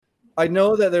I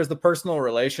know that there's the personal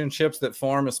relationships that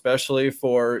form, especially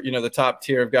for, the top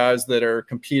tier of guys that are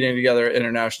competing together at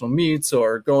international meets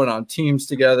or going on teams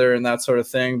together and that sort of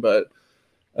thing. But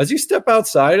as you step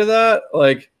outside of that,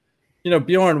 like,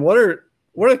 Bjorn, what are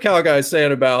the Cal guys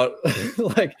saying about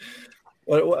like,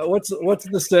 what's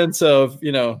the sense of,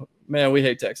 man, we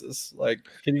hate Texas? Like,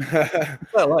 what's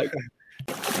that like?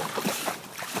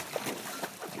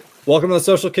 Welcome to the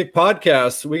Social Kick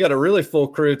Podcast. We got a really full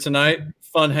crew tonight.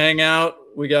 Fun hangout.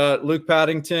 We got Luke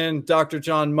Paddington, Dr.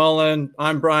 John Mullen.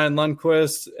 I'm Brian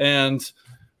Lundquist, and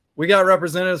we got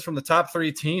representatives from the top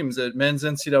 3 teams at men's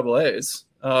NCAAs.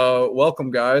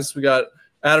 Welcome, guys. We got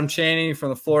Adam Chaney from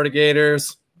the Florida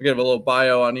Gators. We give a little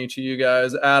bio on each of you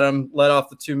guys. Adam led off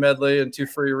the 2 medley and 2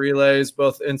 free relays,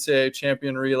 both NCAA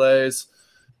champion relays.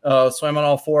 Swam on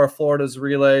all 4 of Florida's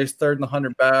relays, 3rd in the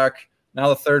 100 back. Now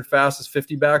the 3rd fastest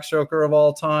 50 backstroker of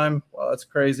all time. Wow, that's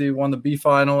crazy. Won the B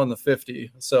final and the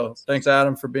 50. So thanks,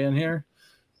 Adam, for being here.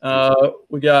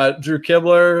 We got Drew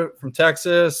Kibler from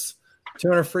Texas,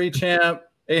 200 free champ,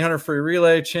 800 free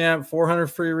relay champ, 400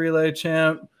 free relay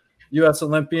champ, U.S.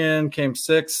 Olympian, came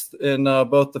 6th in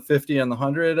both the 50 and the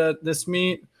 100 at this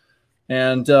meet.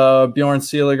 And Bjorn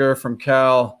Seeliger from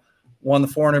Cal won the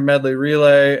 400 medley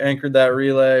relay, anchored that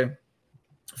relay.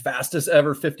 Fastest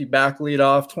ever 50 back lead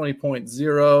off,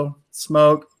 20.0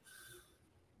 smoke.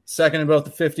 2nd in both the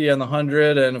 50 and the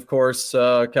 100. And, of course,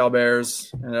 Cal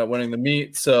Bears winning the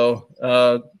meet. So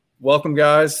welcome,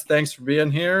 guys. Thanks for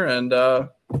being here. And,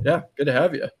 yeah, good to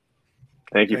have you.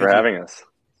 Thank you for having us.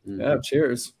 Yeah,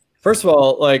 cheers. First of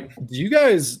all, like, do you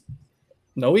guys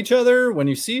know each other when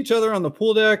you see each other on the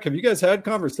pool deck? Have you guys had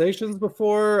conversations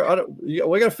before? We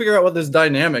got to figure out what this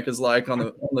dynamic is like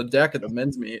on the deck at the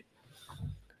men's meet.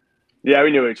 Yeah,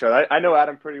 we knew each other. I know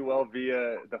Adam pretty well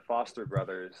via the Foster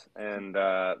brothers. And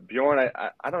Bjorn,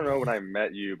 I don't know when I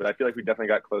met you, but I feel like we definitely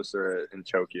got closer in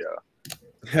Tokyo.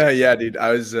 Yeah, dude.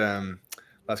 I was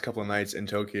last couple of nights in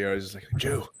Tokyo. I was just like,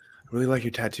 Joe, I really like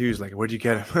your tattoos. Like, where'd you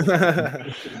get them?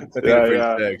 Sick, so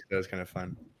it was kind of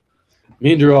fun.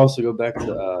 Me and Drew also go back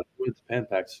to with the Pan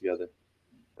Packs together.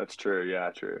 That's true. Yeah,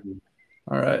 true.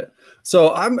 All right.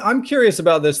 So I'm curious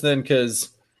about this then,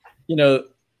 because,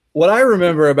 what I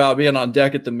remember about being on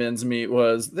deck at the men's meet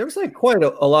was there was like quite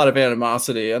a lot of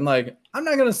animosity. And like, I'm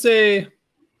not going to say,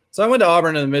 so I went to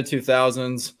Auburn in the mid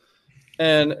 2000s,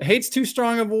 and hate's too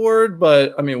strong of a word,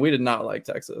 but I mean, we did not like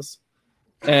Texas.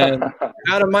 And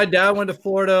Adam, my dad went to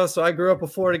Florida, so I grew up a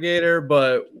Florida Gator,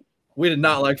 but we did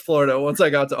not like Florida once I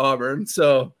got to Auburn.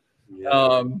 So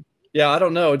yeah, I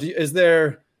don't know.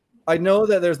 I know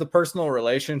that there's the personal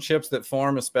relationships that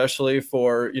form, especially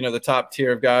for, the top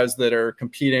tier of guys that are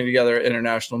competing together at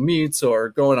international meets or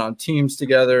going on teams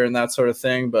together and that sort of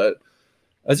thing. But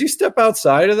as you step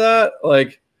outside of that,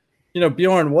 like,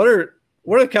 Bjorn, what are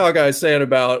the Cal guys saying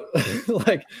about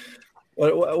like,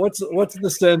 what's the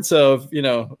sense of,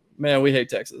 man, we hate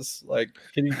Texas? Like,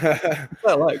 what's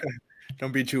that like?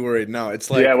 Don't be too worried. No,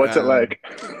 it's like, what's it like?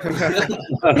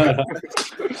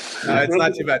 It's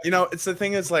not too bad. It's the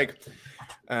thing is like,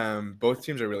 both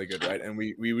teams are really good, right? And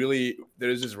we really,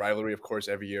 there's this rivalry, of course,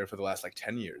 every year for the last like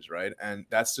 10 years, right? And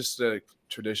that's just a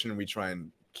tradition we try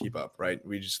and keep up, right?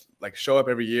 We just like show up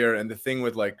every year. And the thing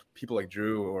with like people like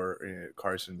Drew or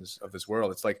Carson's of this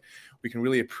world, it's like we can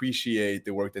really appreciate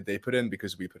the work that they put in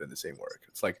because we put in the same work.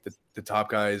 It's like the top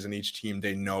guys in each team,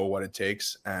 they know what it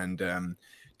takes, and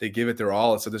they give it their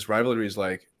all. So this rivalry is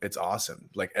like, it's awesome.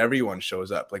 Like everyone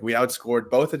shows up. Like we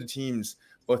outscored both of the teams,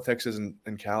 both Texas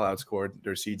and Cal outscored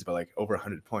their seeds by like over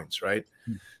 100 points, right?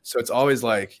 So it's always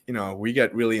like, we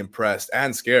get really impressed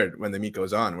and scared when the meet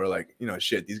goes on. We're like,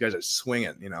 shit, these guys are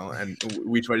swinging, and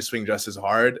we try to swing just as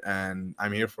hard, and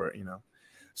I'm here for it,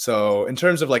 So in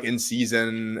terms of like in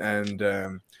season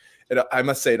and I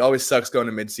must say it always sucks going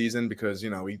to mid-season because,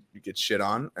 we get shit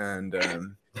on, and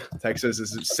Texas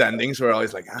is sending, so we're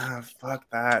always like, fuck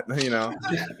that,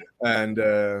 and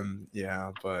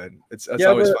yeah, but it's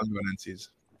always fun going NCs.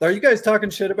 Are you guys talking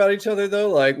shit about each other though?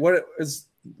 Like, what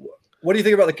do you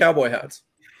think about the cowboy hats?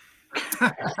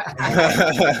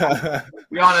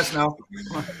 Be honest now.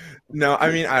 No,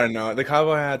 I mean, I don't know. The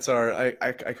cowboy hats are,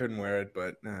 I couldn't wear it,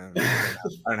 but I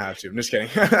don't have to. I'm just kidding.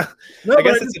 No, I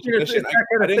guess it's a tradition. That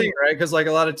kind of thing, right? Because like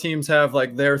a lot of teams have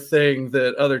like their thing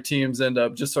that other teams end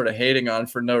up just sort of hating on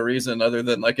for no reason other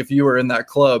than like if you were in that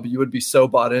club, you would be so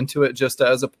bought into it just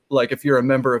as like if you're a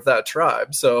member of that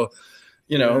tribe. So,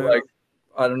 like,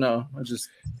 I don't know.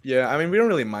 I mean, we don't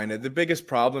really mind it. The biggest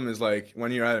problem is like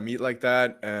when you're at a meet like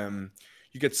that,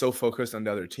 you get so focused on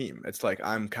the other team. It's like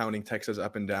I'm counting Texas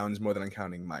up and downs more than I'm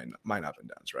counting mine up and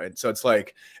downs, right? So it's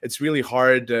like it's really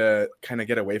hard to kind of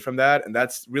get away from that, and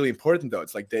that's really important though.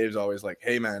 It's like Dave's always like,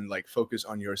 "Hey man, like focus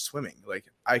on your swimming. Like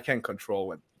I can't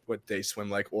control what they swim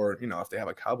like, or if they have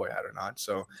a cowboy hat or not."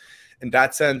 So in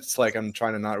that sense, like I'm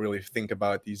trying to not really think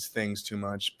about these things too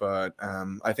much, but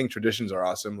I think traditions are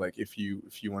awesome. Like if you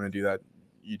want to do that,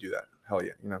 you do that. Hell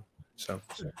yeah, So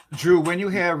Drew, when you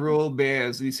hear roll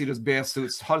bears and you see those bear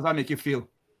suits, how does that make you feel?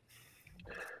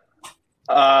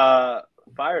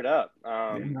 Fired up.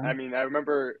 I mean, I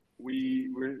remember we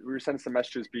were sending some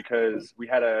messages because we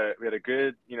had a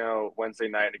good Wednesday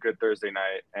night and a good Thursday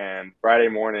night, and Friday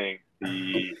morning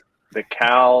the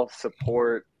Cal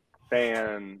support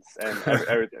fans and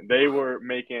everything, they were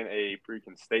making a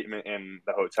freaking statement in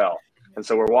the hotel. And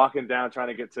so we're walking down trying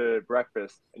to get to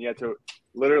breakfast, and you had to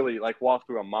literally like walk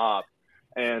through a mob.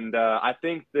 And I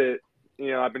think that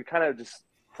I've been kind of just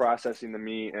processing the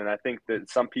meet, and I think that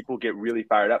some people get really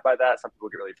fired up by that, some people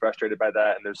get really frustrated by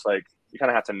that, and there's like you kind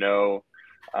of have to know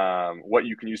what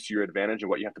you can use to your advantage and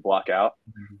what you have to block out.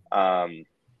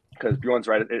 Because Bjorn's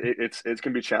right, it's going to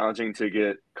be challenging to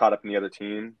get caught up in the other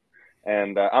team.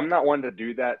 And I'm not one to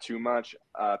do that too much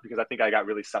because I think I got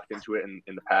really sucked into it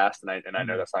in the past, and I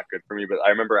know that's not good for me. But I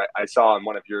remember I saw in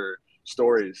one of your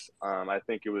stories, I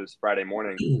think it was Friday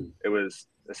morning, it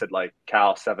said like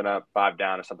Cal 7 up, 5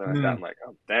 down or something like that. I'm like,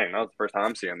 oh dang, that was the first time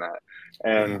I'm seeing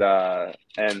that.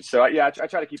 And so I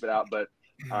try to keep it out, but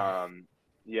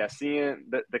seeing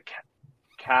the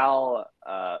Cal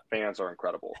fans are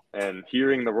incredible, and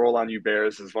hearing the roll on you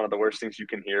Bears is one of the worst things you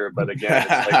can hear. But again,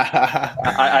 it's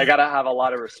like, I gotta have a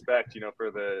lot of respect, for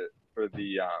the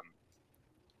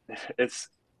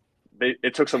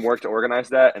it took some work to organize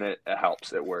that, and it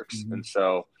helps, it works. And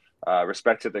so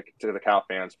respect to the Cal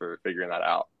fans for figuring that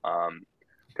out,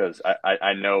 because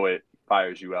I know it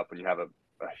fires you up when you have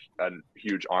a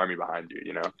huge army behind you.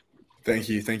 Thank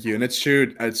you. And it's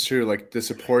true. Like the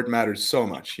support matters so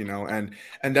much, and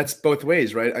that's both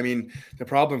ways, right? I mean, the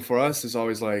problem for us is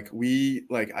always like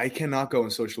I cannot go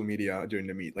on social media during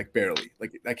the meet, like barely.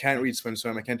 Like I can't read swim.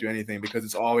 I can't do anything because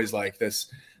it's always like this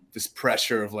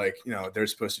pressure of like, they're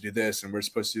supposed to do this and we're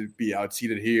supposed to be out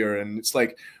seated here. And it's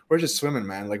like, we're just swimming,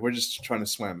 man. Like we're just trying to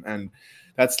swim. And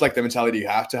that's like the mentality you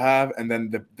have to have. And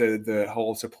then the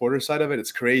whole supporter side of it,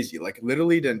 it's crazy. Like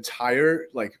literally the entire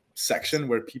like section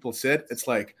where people sit, it's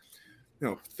like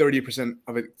 30%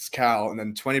 of it's Cal and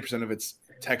then 20% of it's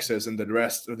Texas, and the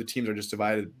rest of the teams are just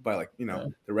divided by like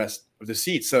the rest of the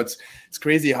seats. So it's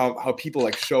crazy how people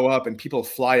like show up and people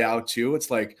fly out too.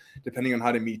 It's like depending on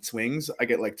how the meet swings, I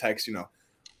get like texts,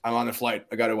 I'm on a flight,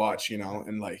 I gotta watch,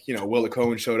 and like Willa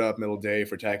Cohen showed up middle day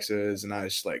for Texas, and I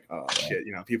was just like, oh shit,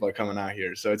 people are coming out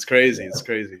here. So it's crazy.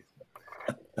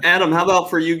 Adam, how about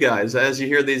for you guys? As you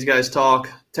hear these guys talk,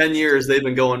 10 years they've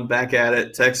been going back at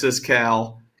it, Texas,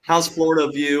 Cal. How's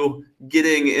Florida view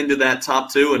getting into that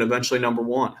top 2 and eventually number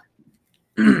 1?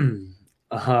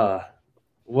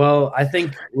 Well, I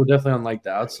think we're definitely on like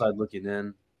the outside looking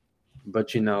in.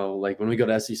 But like when we go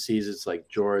to SECs, it's like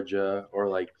Georgia, or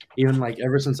like even like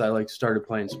ever since I like started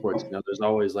playing sports, there's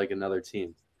always like another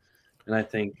team. And I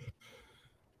think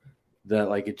that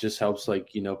like it just helps like,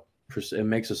 it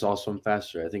makes us all swim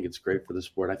faster. I think it's great for the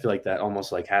sport. I feel like that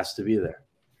almost like has to be there.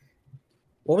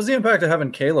 What was the impact of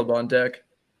having Caleb on deck?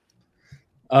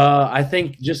 I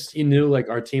think just he knew like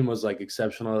our team was like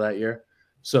exceptional that year.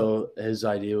 So his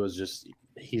idea was just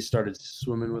he started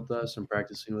swimming with us and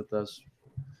practicing with us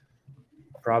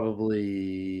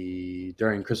probably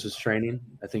during Chris's training.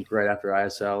 I think right after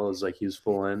ISL was like he was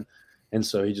full in. And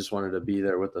so he just wanted to be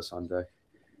there with us on deck.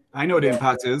 I know the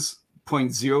impact is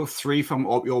 0.03 from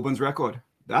Auburn's record.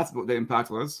 That's what the impact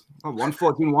was.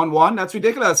 114.11. That's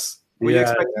ridiculous. Were you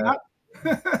expecting that?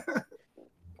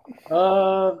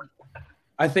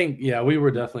 I think, we were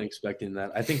definitely expecting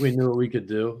that. I think we knew what we could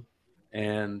do.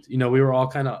 And, we were all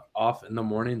kind of off in the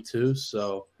morning too.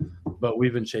 So, but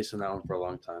we've been chasing that one for a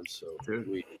long time. So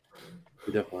we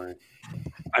definitely,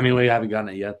 we haven't gotten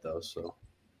it yet though. So.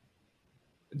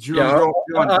 I have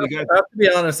to be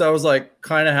honest, I was like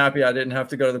kind of happy I didn't have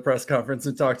to go to the press conference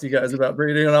and talk to you guys about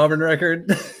breeding an Auburn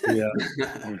record. Yeah.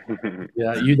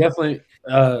 Yeah, you definitely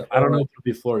I don't know if it'll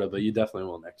be Florida, but you definitely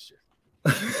will next year.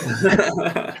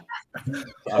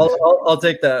 I'll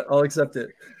take that. I'll accept it.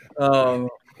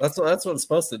 That's what it's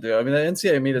supposed to do. I mean, the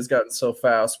NCAA meet has gotten so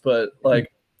fast, but like,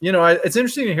 it's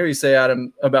interesting to hear you say,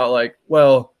 Adam, about like,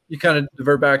 well, you kind of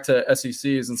divert back to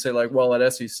SECs and say like, well,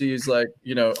 at SECs, like,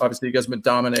 obviously you guys have been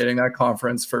dominating that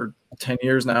conference for 10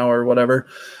 years now or whatever.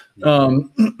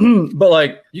 But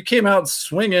like you came out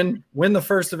swinging, win the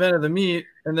first event of the meet,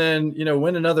 and then,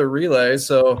 win another relay.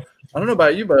 So I don't know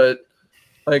about you, but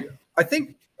like, I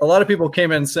think a lot of people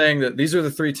came in saying that these are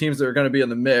the 3 teams that are going to be in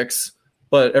the mix,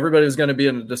 but everybody was going to be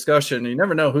in a discussion. You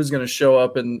never know who's going to show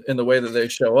up in the way that they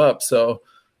show up. So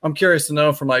I'm curious to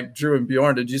know from like Drew and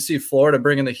Bjorn, did you see Florida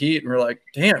bringing the heat? And we're like,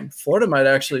 damn, Florida might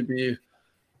actually be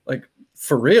like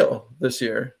for real this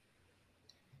year.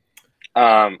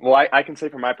 Well, I can say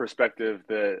from my perspective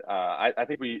that I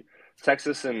think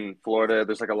Texas and Florida,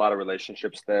 there's like a lot of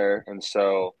relationships there. And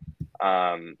so,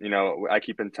 I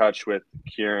keep in touch with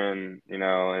Kieran,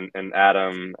 and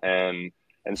Adam. And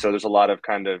so there's a lot of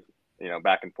kind of,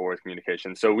 back and forth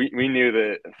communication. So we knew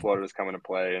that Florida was coming to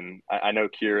play. And I know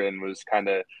Kieran was kind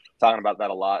of talking about that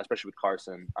a lot, especially with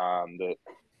Carson,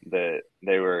 that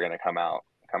they were going to come out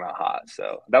hot.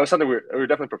 So that was something we were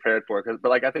definitely prepared for. But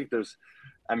like, I think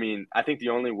the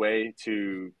only way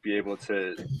to be able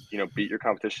to, beat your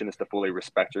competition is to fully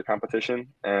respect your competition.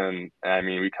 And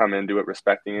we come into it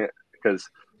respecting it because,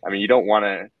 you don't want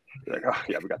to be like, oh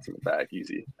yeah, we got some in the bag,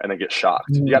 easy, and then get shocked.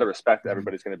 You got to respect that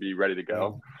everybody's going to be ready to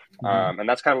go. And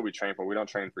that's kind of what we train for. We don't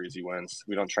train for easy wins.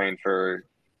 We don't train for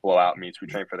blowout meets. We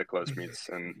train for the close meets.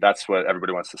 And that's what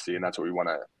everybody wants to see. And that's what we want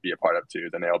to be a part of too,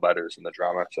 the nail biters and the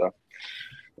drama. So,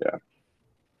 yeah.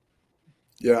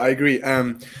 Yeah, I agree.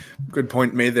 Good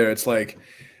point made there. It's like,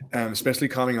 especially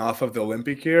coming off of the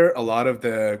Olympic year, a lot of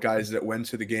the guys that went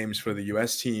to the games for the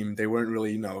U.S. team, they weren't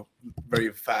really,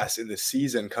 very fast in the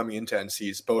season coming into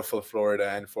NCs, both for Florida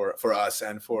and for us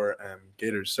and for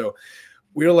Gators. So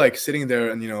we were like sitting there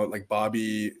and, like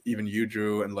Bobby, even you,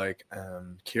 Drew, and like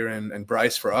Kieran and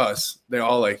Bryce for us, they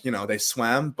all like, they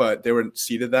swam, but they weren't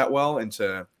seeded that well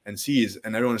into NCs.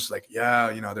 And everyone was like,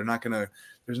 yeah, they're not going to.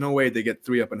 There's no way they get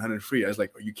 3 up and 100 free. I was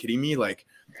like, are you kidding me? Like,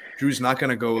 Drew's not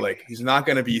going to go, like, he's not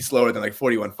going to be slower than like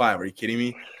 41.5. Are you kidding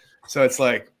me? So it's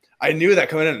like, I knew that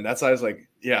coming in. That's why I was like,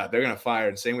 yeah, they're going to fire.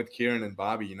 And same with Kieran and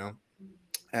Bobby,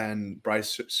 and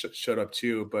Bryce showed up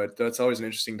too. But that's always an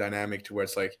interesting dynamic to where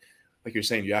it's like you're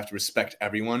saying, you have to respect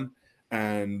everyone.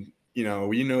 And,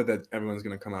 we know that everyone's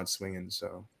going to come out swinging.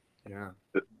 So, yeah.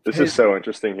 This is so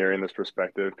interesting hearing this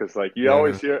perspective because, like, you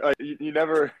always hear, like, you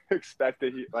never expect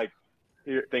that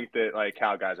think that like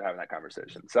Cal guys are having that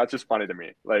conversation. So that's just funny to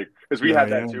me. Like, because we had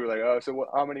that too. Like, oh, so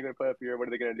how many going to play up here? What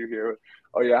are they going to do here?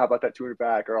 Oh yeah, how about that 200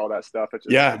 back or all that stuff? It's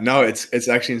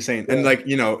actually insane. Yeah. And like,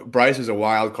 Bryce was a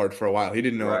wild card for a while. He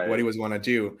didn't know what he was going to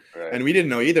do, and we didn't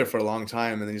know either for a long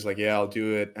time. And then he's like, yeah, I'll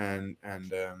do it. And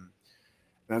that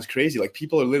was crazy. Like,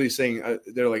 people are literally saying,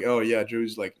 they're like, oh yeah,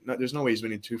 Drew's like, no, there's no way he's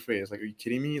winning 2 free. It's like, are you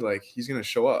kidding me? Like, he's going to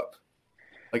show up.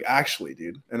 Like, actually,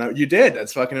 dude. And you did.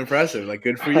 That's fucking impressive. Like,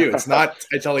 good for you. It's not,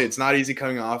 I tell you, it's not easy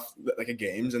coming off like a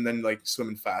games and then like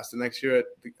swimming fast the next year at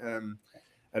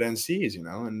NCs,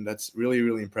 and that's really,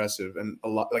 really impressive. And a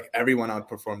lot, like, everyone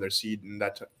outperformed their seed in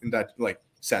that like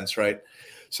sense. Right.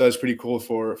 So it's pretty cool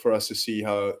for us to see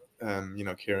how,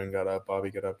 Kieran got up,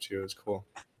 Bobby got up too. It was cool.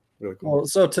 Really cool. Well,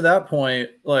 so to that point,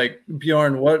 like,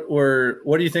 Bjorn, what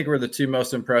do you think were the 2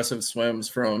 most impressive swims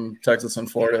from Texas and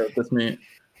Florida at this meet?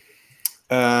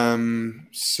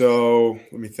 So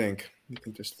let me think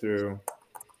this through.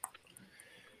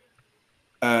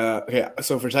 Okay.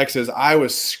 So for Texas, I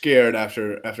was scared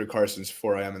after Carson's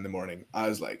 4 a.m. in the morning. I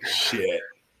was like, shit,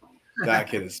 that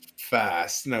kid is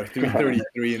fast. No,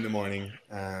 3:33 in the morning.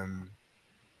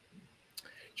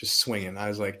 Just swinging. I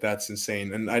was like, that's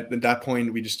insane. And at that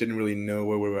point, we just didn't really know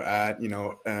where we were at.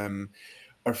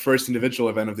 Our first individual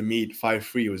event of the meet, 5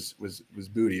 free was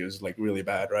booty. It was like really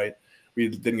bad, right? We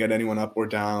didn't get anyone up or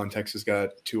down. Texas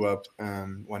got 2 up,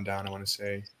 1 down, I want to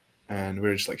say. And we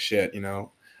were just like, shit,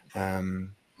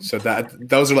 So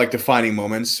those are like defining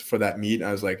moments for that meet.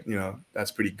 I was like,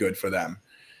 that's pretty good for them.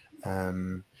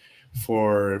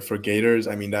 For Gators,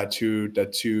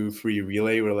 that 2 free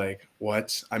relay, we're like,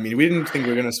 what? we didn't think we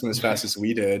were going to swim as fast as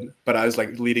we did. But I was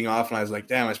like leading off and I was like,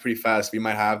 damn, it's pretty fast. We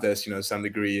might have this, some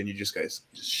degree. And you guys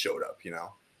just showed up,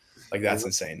 Like, that's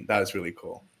insane. That was really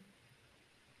cool.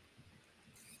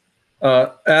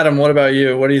 Adam, what about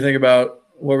you? What do you think about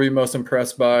what were you most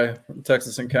impressed by from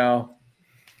Texas and Cal?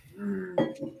 I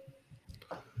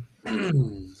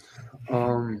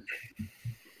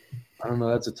don't know.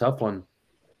 That's a tough one.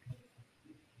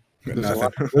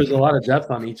 There's a lot of depth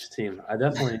on each team.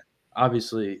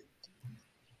 Obviously,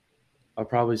 I'll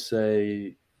probably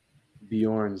say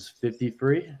Bjorn's 50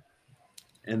 free.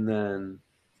 And then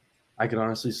I could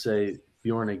honestly say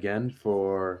Bjorn again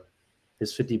for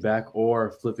his 50 back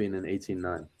or flipping an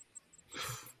 18-9.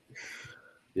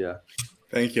 Yeah.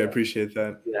 Thank you. I appreciate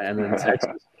that. Yeah, and then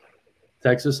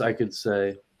Texas, I could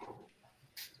say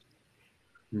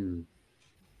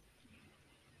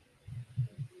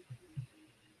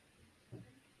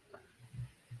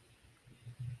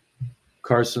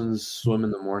Carson's swim in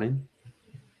the morning,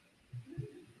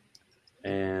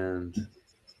 and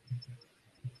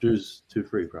Drew's 2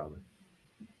 free probably.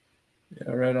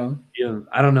 Yeah, right on. Yeah,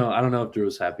 I don't know if Drew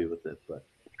was happy with it, but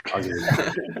I'll give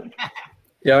it.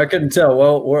 Yeah, I couldn't tell.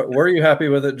 Well, were you happy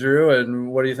with it, Drew? And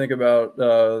what do you think about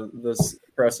this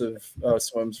impressive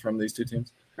swims from these two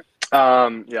teams?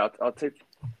 Yeah, I'll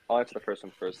answer the first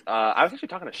one first. I was actually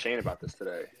talking to Shane about this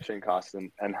today, Shane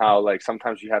Costin, and how like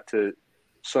sometimes you have to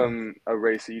swim a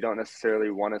race that you don't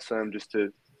necessarily want to swim just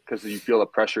because you feel the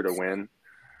pressure to win.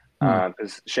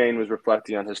 Because Shane was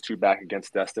reflecting on his 2 back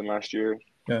against Destin last year,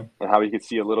 yeah, and how he could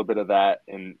see a little bit of that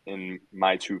in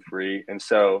my 2 free, and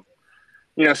so.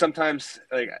 Sometimes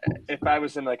like if I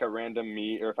was in like a random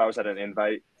meet or if I was at an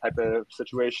invite type of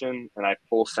situation and I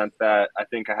full sent that, I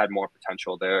think I had more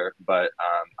potential there. But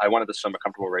I wanted to swim a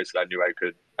comfortable race that I knew I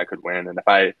could win. And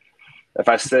if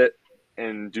I sit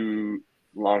and do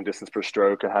long distance per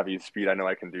stroke and heavy speed, I know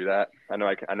I can do that. I know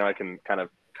I can kind of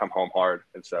come home hard,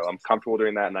 and so I'm comfortable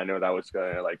doing that. And I know that was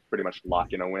gonna like pretty much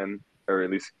lock in a win or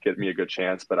at least give me a good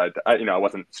chance. But I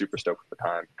wasn't super stoked at the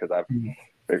time because I've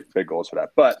big goals for that.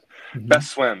 But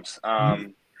best swims.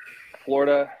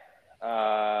 Florida,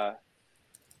 I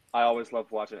always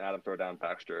loved watching Adam throw down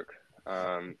backstroke.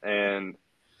 And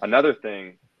another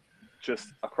thing, just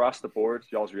across the board,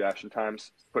 y'all's reaction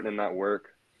times, putting in that work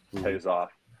pays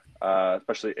off.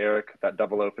 Especially Eric, that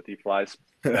 0050 flies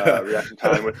reaction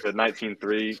time with the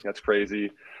 19.3. That's crazy.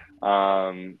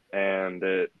 And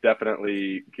it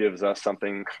definitely gives us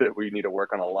something that we need to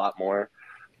work on a lot more,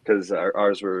 because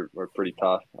ours were pretty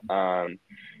tough.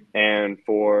 And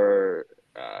for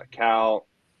Cal,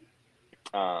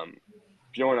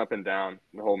 going up and down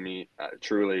the whole meet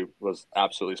truly was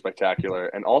absolutely spectacular.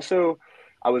 And also,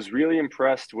 I was really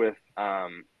impressed with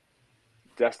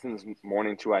Destin's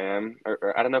morning 2 a.m.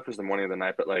 Or I don't know if it was the morning of the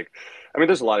night, but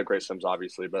there's a lot of great swims,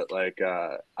 obviously, but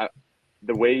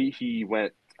the way he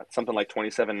went something like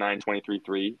 27.9,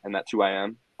 23.3 in that 2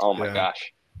 a.m. Oh my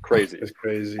gosh. Crazy. It's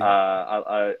crazy.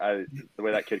 The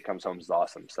way that kid comes home is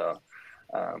awesome. So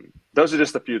those are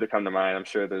just a few that come to mind. I'm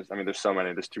sure there's so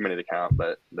many. There's too many to count,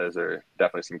 but those are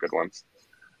definitely some good ones.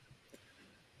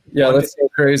 Yeah, that's so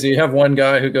crazy. You have one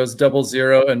guy who goes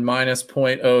 00 and minus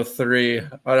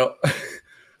 0.03. I don't.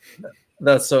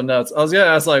 That's so nuts. I was gonna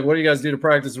ask, what do you guys do to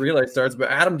practice relay starts? But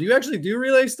Adam, do you actually do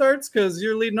relay starts? Because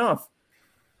you're leading off.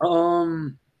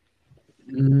 I'll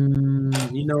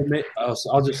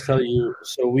just tell you.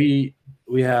 So we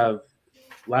have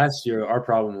last year. Our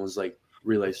problem was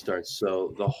relay starts.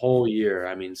 So the whole year,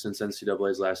 since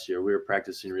NCAA's last year, we were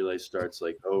practicing relay starts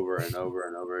over and over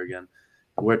and over again.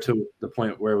 We're to the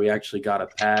point where we actually got a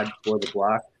pad for the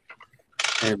block,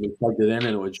 and we plugged it in,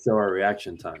 and it would show our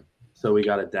reaction time. So we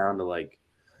got it down to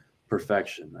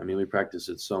perfection. We practiced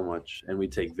it so much, and we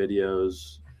take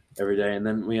videos every day. And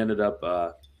then we ended up.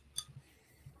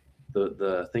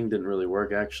 The thing didn't really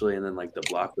work actually, and then the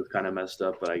block was kind of messed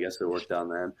up, but I guess it worked down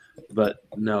then. But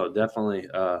no, definitely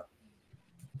that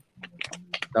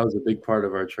was a big part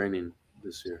of our training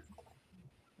this year.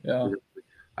 Yeah,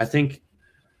 I think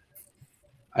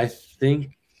but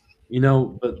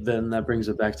then that brings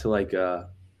it back to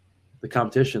the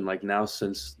competition. Now,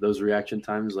 since those reaction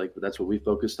times, that's what we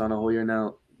focused on a whole year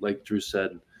now. Like Drew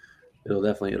said,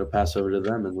 it'll pass over to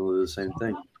them, and they'll do the same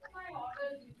thing.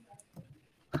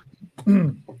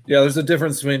 Yeah, there's a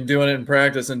difference between doing it in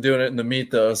practice and doing it in the meet,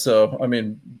 though. So,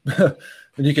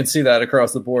 you can see that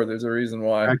across the board. There's a reason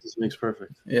why. Practice makes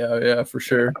perfect. Yeah, for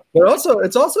sure. But also,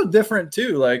 it's also different,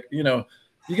 too.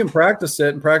 You can practice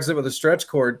it with a stretch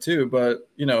cord, too. But,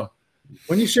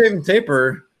 when you shave and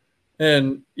taper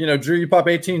and, Drew, you pop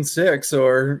 18.6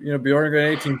 or, Bjorn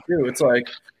going 18.2, it's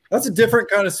that's a different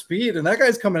kind of speed. And that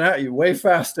guy's coming at you way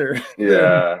faster.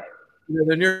 Yeah.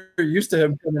 Then you're used to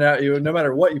him coming at you, no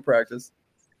matter what you practice.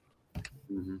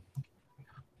 Mm-hmm.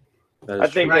 I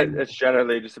think that it's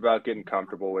generally just about getting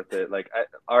comfortable with it.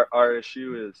 Our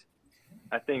issue is,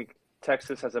 I think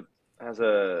Texas has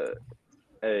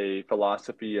a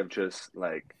philosophy of just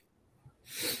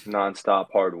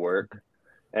nonstop hard work,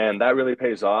 and that really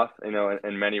pays off,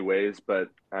 in many ways. But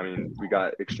we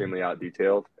got extremely out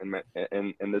detailed in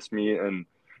this meet, and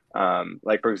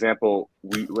for example,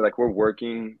 we're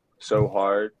working so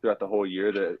hard throughout the whole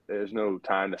year that there's no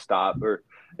time to stop, or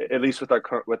at least with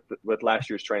with last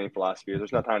year's training philosophy,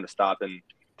 there's no time to stop and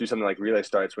do something like relay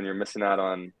starts when you're missing out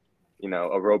on,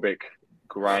 aerobic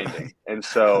grinding. And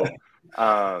so,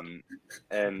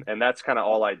 and that's kind of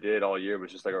all I did all year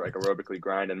was just aerobically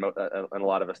grind. And a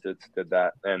lot of us did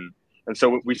that. And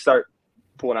so we start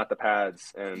pulling out the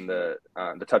pads and the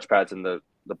touch pads and the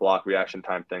block reaction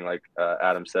time thing, like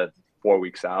Adam said. 4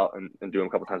 weeks out and do them a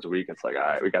couple times a week. It's like, all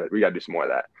right, we got to do some more of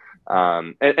that.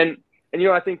 And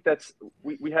I think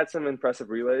we had some impressive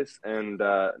relays, and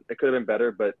it could have been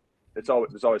better, but there's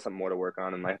always something more to work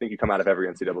on. And I think you come out of every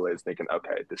NCAA thinking,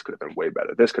 okay, this could have been way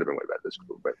better. This could have been way better. This could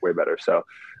have been way better. So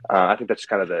I think that's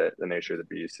kind of the nature of the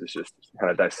beast, is just kind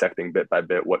of dissecting bit by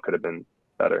bit what could have been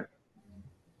better.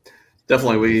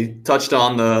 Definitely. We touched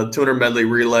on the 200 medley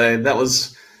relay. That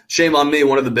was, shame on me,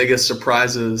 one of the biggest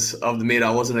surprises of the meet.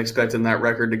 I wasn't expecting that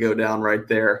record to go down right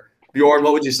there. Bjorn,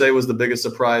 what would you say was the biggest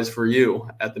surprise for you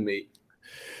at the meet?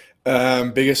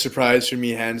 Biggest surprise for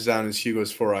me, hands down, is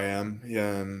Hugo's 4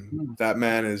 IM. That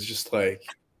man is just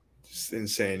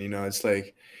insane. It's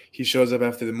like he shows up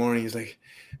after the morning. He's like,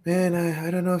 man, I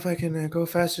don't know if I can go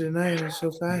faster tonight. It's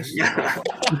so fast. I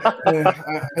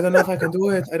don't know if I can do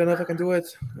it. And I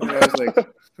was like,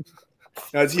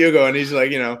 that's Hugo. And he's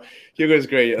like, Hugo's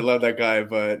great. I love that guy.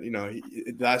 But,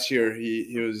 last year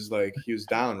he was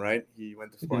down, right? He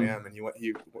went to 4 IM and he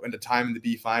went to time in the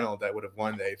B final that would have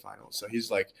won the A final. So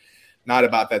he's like, not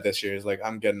about that this year. He's like,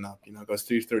 I'm getting up, goes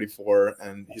 3:34.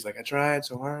 And he's like, I tried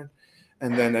so hard.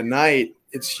 And then at night,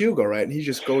 it's Hugo, right? And he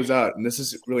just goes out. And this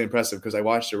is really impressive because I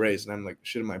watched the race and I'm like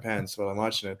shitting my pants while I'm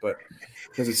watching it. But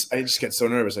because I just get so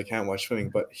nervous, I can't watch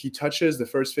swimming. But he touches the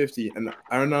first 50. And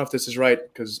I don't know if this is right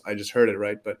because I just heard it,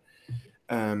 right? But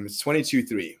it's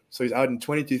 22.3. So he's out in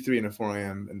 22.3 in a 4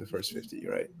 IM in the first 50,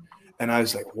 right? And I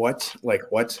was like, what?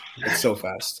 It's so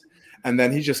fast. And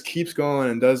then he just keeps going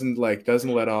and doesn't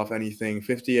let off anything.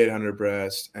 5,800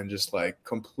 breast and just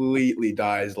completely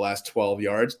dies the last 12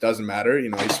 yards. Doesn't matter.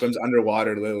 He swims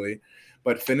underwater literally,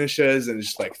 but finishes and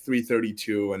just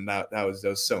 3:32. And that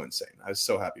was so insane. I was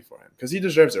so happy for him because he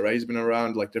deserves it, right? He's been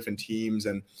around different teams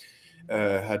and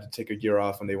had to take a year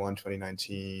off when they won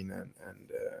 2019.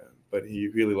 But he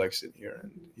really likes it here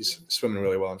and he's swimming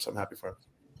really well. So I'm happy for him.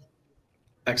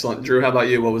 Excellent. Drew, how about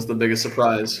you? What was the biggest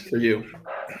surprise for you?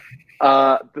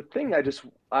 The thing I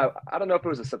don't know if it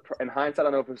was a surprise. In hindsight, I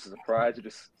don't know if it was a surprise.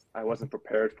 I wasn't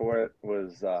prepared for it.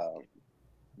 Was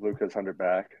Luca's 100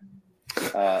 back?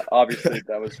 Obviously,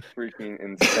 that was freaking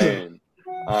insane.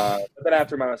 But then I have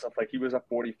to remind myself, he was a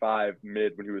 45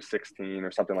 mid when he was 16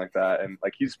 or something like that, and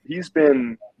he's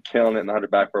been killing it in the 100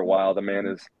 back for a while. The man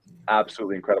is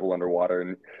absolutely incredible underwater,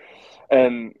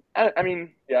 and I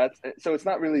mean, yeah. So it's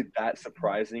not really that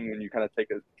surprising when you kind of take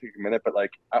a minute, but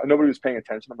nobody was paying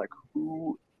attention. I'm like,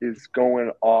 who is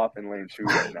going off in lane 2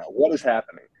 right now? What is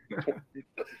happening? He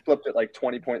flipped it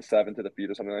 20.7 to the feet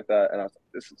or something like that, and I was like,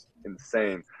 this is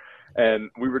insane. And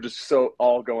we were just so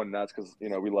all going nuts because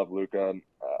we love Luca. And,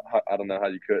 I don't know how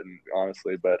you couldn't,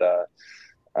 honestly, but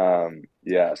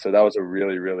yeah. So that was a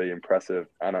really, really impressive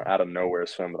out of nowhere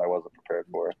swim that I wasn't prepared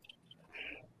for.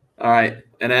 All right.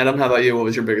 And Adam, how about you? What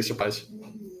was your biggest surprise?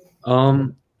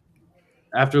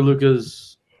 After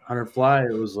Luca's 100 fly,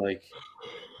 it was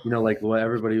what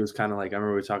everybody was kind of I remember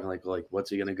we were talking what's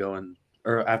he going to go in,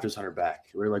 or after his 100 back,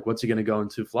 we were what's he going to go in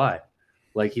 2 fly?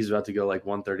 He's about to go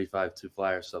 135 2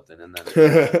 fly or something. And then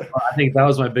I think that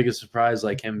was my biggest surprise,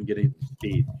 him getting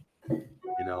speed,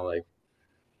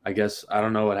 I guess, I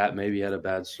don't know what happened. Maybe he had a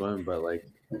bad swim, but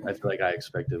I feel I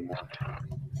expected more.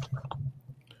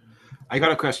 I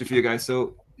got a question for you guys.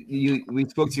 So we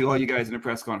spoke to all you guys in the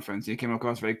press conference. You came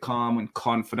across very calm and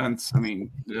confident. I mean,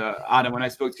 Adam, when I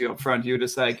spoke to you up front, you were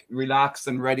just relaxed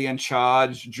and ready and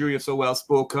charged. Drew, you're so well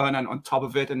spoken and on top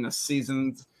of it and a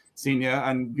seasoned senior.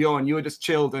 And Bjorn, you were just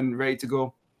chilled and ready to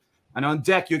go. And on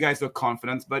deck, you guys look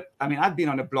confident. But I mean, I've been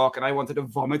on the block and I wanted to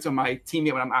vomit on my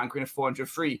teammate when I'm anchoring a 400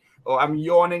 free, or I'm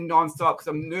yawning nonstop because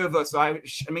I'm nervous. So I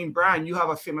mean, Brian, you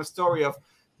have a famous story of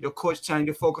your coach telling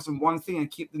you to focus on one thing and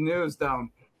keep the nerves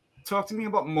down. Talk to me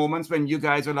about moments when you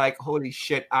guys are holy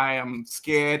shit, I am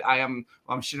scared. I'm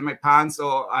shitting my pants.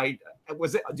 Or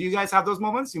do you guys have those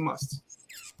moments? You must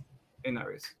in that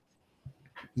race.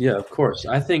 Yeah, of course.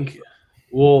 I think,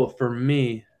 for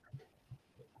me,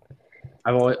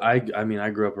 I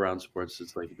grew up around sports.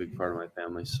 It's a big part of my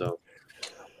family. So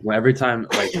every time,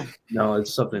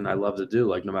 it's something I love to do.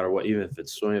 No matter what, even if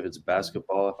it's swimming, if it's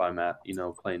basketball, if I'm at,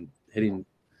 hitting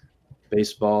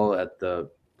baseball at the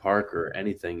park or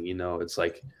anything,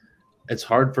 it's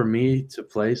hard for me to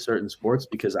play certain sports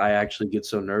because I actually get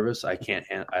so nervous. I can't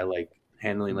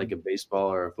handling a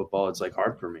baseball or a football. It's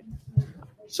hard for me.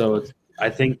 So I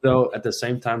think though, at the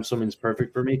same time, swimming's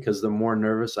perfect for me because the more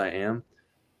nervous I am,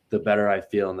 the better I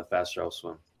feel and the faster I'll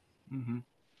swim. Mm-hmm.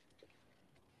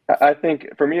 I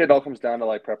think for me, it all comes down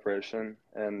to preparation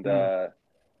and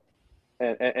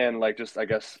just, I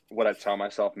guess, what I tell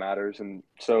myself matters. And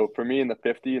so for me in the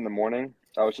 50 in the morning,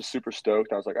 I was just super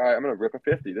stoked. I was like, all right, I'm going to rip a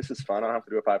 50. This is fun. I don't have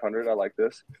to do a 500. I like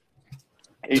this.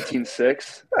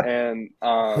 18.6, and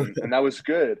that was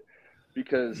good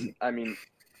because I mean,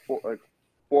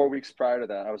 4 weeks prior to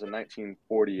that, I was a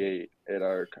 1948 at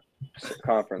our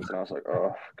conference, and I was like,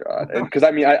 oh god, because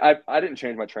I mean, I didn't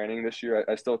change my training this year.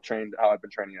 I still trained how I've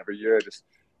been training every year. I just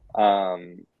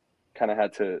kind of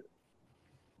had to,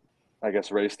 I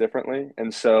guess, race differently,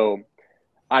 and so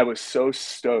I was so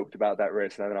stoked about that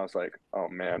race, and then I was like, oh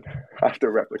man, I have to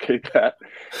replicate that,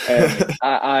 and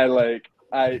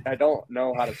I don't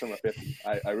know how to swim a 50.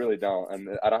 I really don't,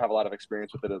 and I don't have a lot of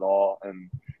experience with it at all, and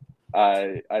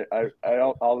I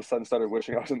all of a sudden started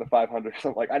wishing I was in the 500s.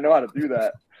 I'm like, I know how to do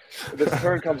that. This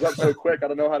turn comes up so quick. I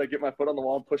don't know how to get my foot on the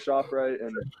wall and push off right.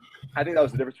 And I think that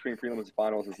was the difference between prelims and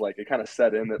finals. Is like it kind of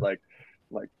set in that like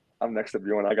I'm next to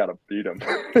Bjorn, I gotta beat him.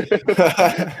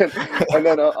 and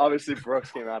then obviously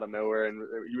Brooks came out of nowhere, and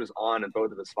he was on in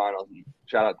both of his finals. And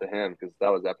shout out to him because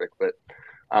that was epic. But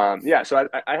yeah, so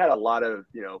I had a lot of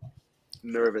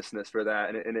nervousness for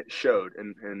that, and it showed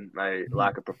in my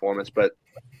lack of performance. But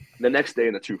the next day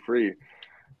in the 2 free,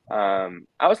 I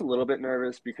was a little bit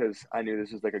nervous because I knew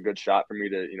this was like a good shot for me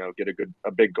to, get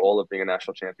a big goal of being a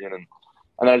national champion.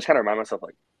 And I just kind of remind myself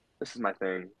like, this is my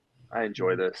thing. I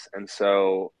enjoy this. And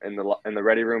so in the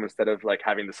ready room, instead of like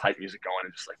having this hype music going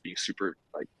and just like being super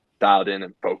like dialed in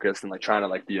and focused and like trying to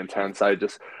like be intense, I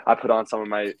put on some of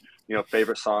my,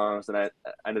 favorite songs, and I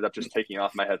ended up just taking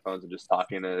off my headphones and just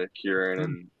talking to Kieran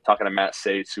and talking to Matt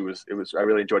Sates, I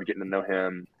really enjoyed getting to know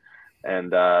him.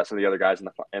 And some of the other guys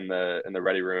in the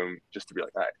ready room, just to be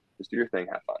like, all right, just do your thing,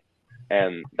 have fun.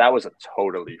 And that was a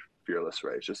totally fearless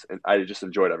race. I just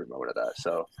enjoyed every moment of that.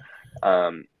 So,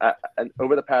 and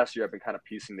over the past year, I've been kind of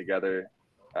piecing together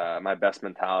my best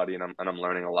mentality, and I'm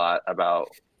learning a lot about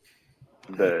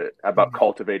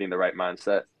cultivating the right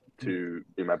mindset to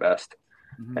be my best,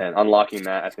 and unlocking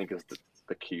that. I think is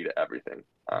the key to everything,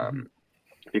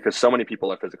 because so many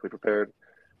people are physically prepared.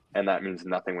 And that means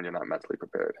nothing when you're not mentally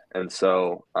prepared. And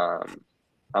so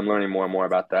I'm learning more and more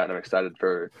about that. And I'm excited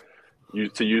for you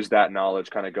to use that knowledge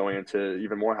kind of going into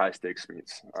even more high stakes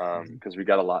meets, because we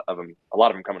got a lot of them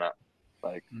coming up.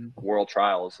 Like World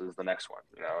Trials is the next one,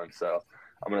 And so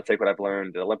I'm going to take what I've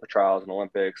learned at Olympic trials and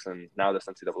Olympics and now this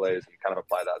NCAAs and kind of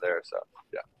apply that there. So,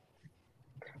 yeah.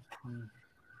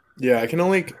 Yeah, I can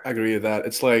only agree with that.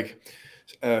 It's like,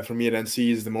 for me at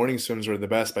NCs, the morning swims were the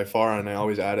best by far, and I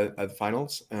always add it at the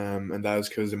finals. And that was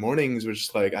because the mornings were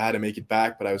just like I had to make it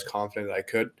back, but I was confident that I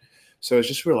could. So it's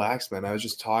just relaxed, man. I was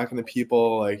just talking to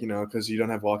people, like, because you don't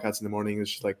have walkouts in the morning.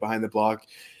 It's just like behind the block.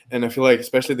 And I feel like,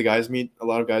 especially the guys meet, a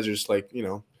lot of guys are just like,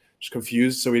 just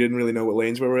confused. So we didn't really know what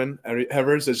lanes we were in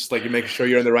ever. So it's just like you make sure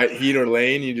you're in the right heat or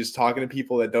lane. You're just talking to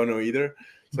people that don't know either.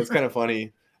 So it's kind of funny.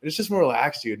 And it's just more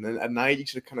relaxed, dude. And then at night, you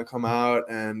should kind of come out,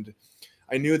 and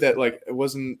I knew that like it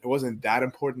wasn't that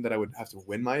important that I would have to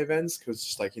win my events, because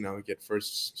just like get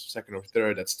first, second, or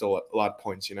third, that's still a lot of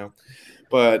points,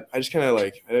 But I just kind of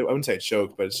like I wouldn't say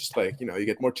choke, but it's just like you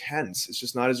get more tense. It's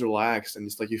just not as relaxed, and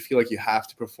it's like you feel like you have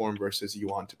to perform versus you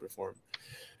want to perform.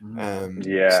 So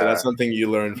that's something you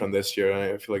learn from this year,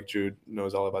 and I feel like Jude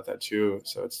knows all about that too.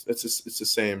 So it's the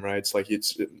same, right? It's like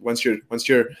once you're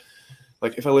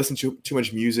like if I listen to too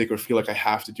much music or feel like I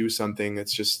have to do something,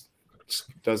 it's just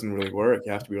doesn't really work.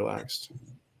 You have to be relaxed,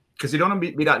 because you don't want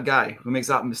to be that guy who makes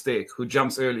that mistake, who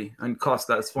jumps early and costs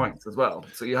that points as well.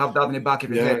 So you have that in the back of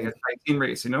your head in a 19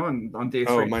 race, and on day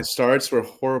 3. Oh, my starts were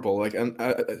horrible. Like, and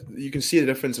you can see the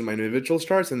difference in my individual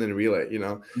starts and then relay.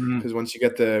 Because once you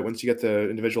get the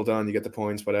individual done, you get the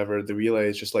points, whatever. The relay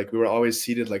is just like we were always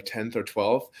seated like 10th or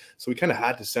 12th, so we kind of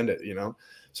had to send it.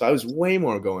 So I was way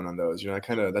more going on those.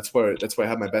 That's why I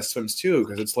have my best swims too,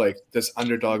 because it's like this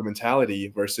underdog mentality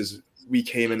versus I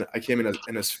came in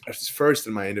as first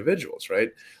in my individuals, right?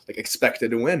 Like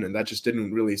expected to win, and that just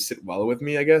didn't really sit well with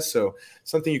me, I guess. So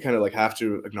something you kind of like have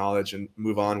to acknowledge and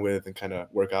move on with, and kind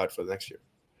of work out for the next year.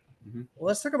 Well,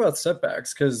 let's talk about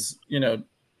setbacks, because no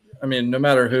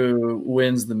matter who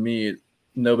wins the meet,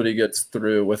 nobody gets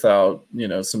through without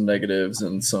some negatives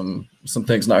and some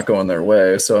things not going their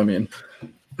way. So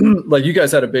like you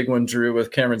guys had a big one, Drew, with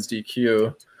Cameron's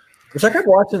DQ, which I kept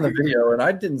watching the video and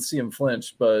I didn't see him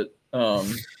flinch, but I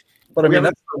mean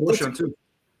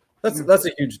that's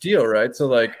a huge deal, right? So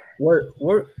like,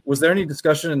 what was there any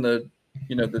discussion in the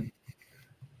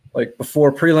like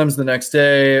before prelims the next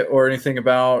day or anything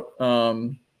about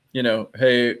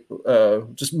hey,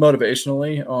 just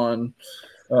motivationally on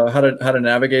how to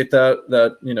navigate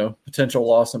that potential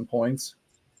loss in points?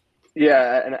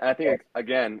 Yeah, and I think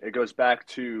again it goes back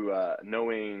to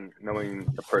knowing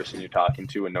the person you're talking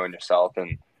to and knowing yourself,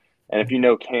 and if you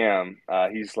know Cam,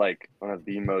 he's like one of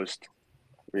the most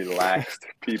relaxed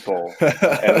people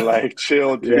and like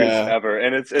chill dudes ever.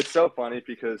 And it's so funny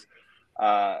because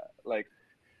my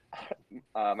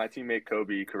teammate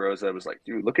Kobe Carosa was like,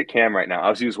 dude, look at Cam right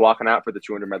now. He was walking out for the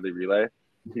 200 medley relay.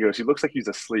 He goes, he looks like he's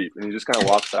asleep. And he just kind of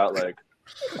walks out like,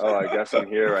 oh, I guess I'm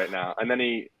here right now. And then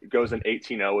he goes an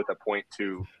 18-0 with a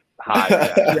 0.2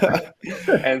 high.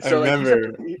 And so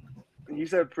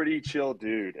he's a pretty chill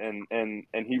dude, and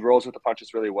he rolls with the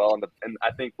punches really well. And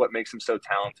I think what makes him so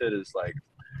talented is like,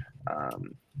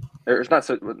 or it's not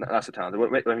so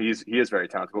talented. He is very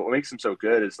talented. But what makes him so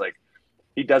good is like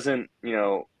he doesn't,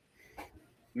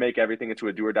 make everything into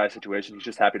a do or die situation. He's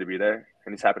just happy to be there,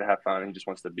 and he's happy to have fun. And he just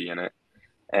wants to be in it,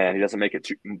 and he doesn't make it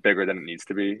too bigger than it needs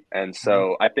to be. And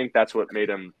so I think that's what made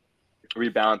him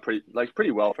rebound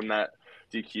pretty well from that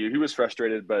DQ. He was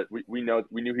frustrated, but we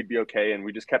knew he'd be okay, and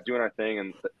we just kept doing our thing.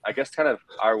 And I guess kind of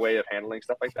our way of handling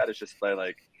stuff like that is just by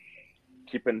like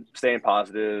staying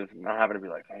positive, not having to be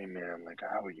like, hey man, like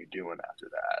how are you doing after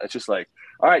that? It's just like,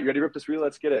 all right, you ready to rip this relay?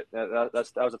 Let's get it. That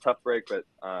was a tough break, but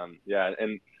yeah.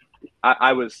 And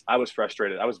I was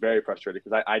frustrated. I was very frustrated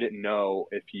because I didn't know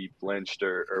if he flinched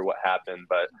or what happened,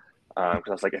 but because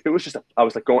I was like, if it was just I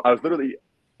was literally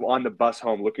on the bus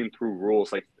home looking through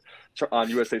rules like on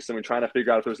USA Swimming, trying to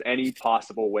figure out if there was any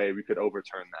possible way we could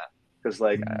overturn that, because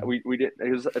like we did.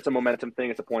 It's a momentum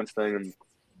thing, it's a points thing, and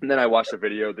then I watched the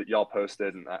video that y'all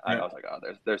posted, and I was like, oh,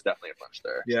 there's definitely a bunch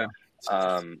there. Yeah.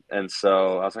 And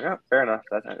so I was like, oh, fair enough.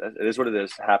 It is what it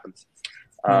is. It happens.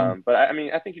 But I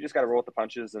mean, I think you just got to roll with the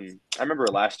punches. And I remember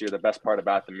last year, the best part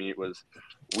about the meet was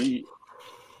we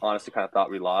honestly kind of thought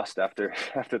we lost after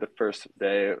the first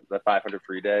day, the 500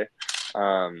 free day.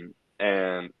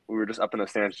 And we were just up in the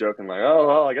stands joking like, oh,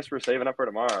 well, I guess we're saving up for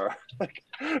tomorrow.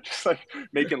 just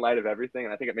making light of everything.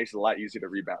 And I think it makes it a lot easier to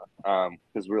rebound.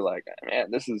 Cause we're like, man,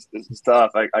 this is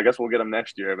tough. I guess we'll get them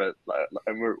next year, but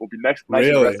we'll be nice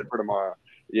and rested for tomorrow.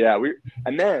 Yeah.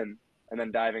 And then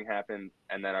diving happened.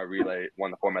 And then our relay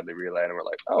won the 4 medley relay. And we're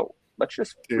like, oh, let's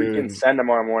just freaking send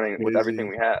tomorrow morning with everything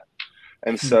we have.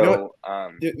 And so,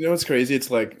 what's crazy? It's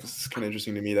kind of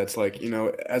interesting to me. That's like,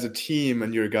 as a team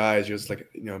and your guys, you're just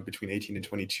like, between 18 and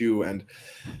 22. And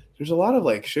there's a lot of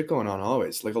like shit going on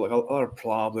always, like a lot of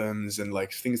problems and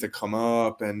like things that come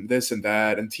up and this and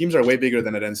that. And teams are way bigger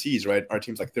than at NC's, right? Our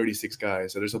team's like 36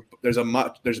 guys. So there's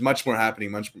much more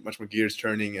happening, much more gears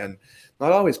turning, and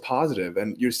not always positive.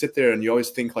 And you sit there and you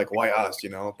always think like, why us,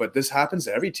 but this happens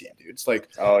to every team, dude. It's like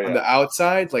on the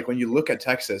outside, like when you look at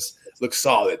Texas, looks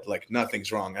solid, like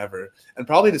nothing's wrong ever, and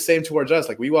probably the same towards us.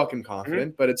 Like we walk in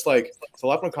confident, but it's like it's a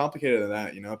lot more complicated than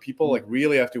that. People like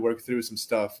really have to work through some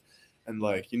stuff, and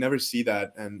like you never see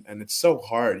that, and it's so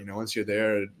hard. Once you're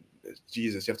there,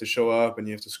 Jesus, you have to show up and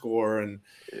you have to score, and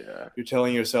you're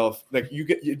telling yourself like you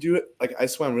do it. Like I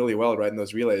swam really well riding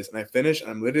those relays, and I finish,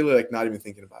 and I'm literally like not even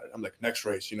thinking about it. I'm like, next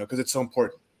race, because it's so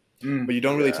important. But you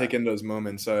don't really take in those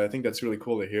moments. So I think that's really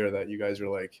cool to hear that you guys were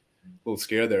like a little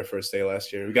scared there first day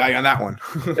last year. We got you on that one.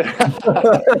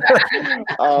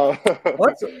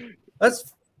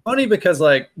 That's funny because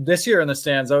like this year in the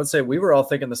stands, I would say we were all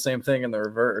thinking the same thing in the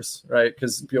reverse, right?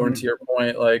 Because Bjorn, to your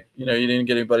point, like, you didn't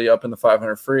get anybody up in the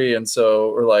 500 free. And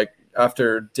so we're like,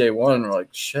 after day one, we're like,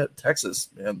 shit, Texas,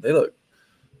 man, they're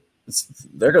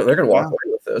going to walk away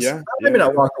with this. Maybe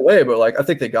not walk away, but like, I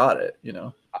think they got it,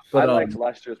 But, I liked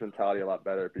last year's mentality a lot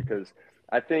better because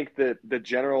I think that the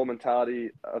general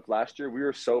mentality of last year, we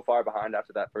were so far behind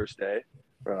after that first day.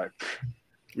 We're like,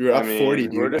 we were up 40,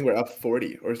 dude. We're up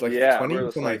 40 or it's like 20,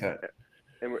 something like that.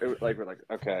 And we're like,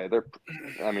 okay,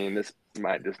 this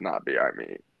might just not be our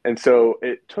meet. And so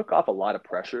it took off a lot of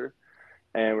pressure,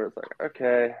 and we're like,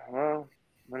 okay, well,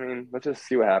 let's just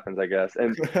see what happens, I guess.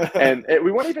 And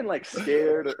we weren't even like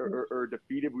scared or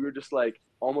defeated. We were just like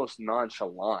almost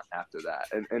nonchalant after that.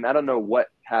 And I don't know what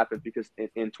happened because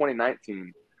in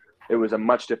 2019, it was a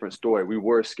much different story. We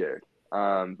were scared.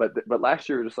 But last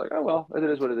year we were just like, oh, well, it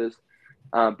is what it is.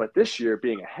 But this year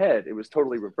being ahead, it was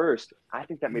totally reversed. I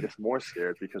think that made us more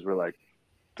scared because we're like,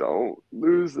 don't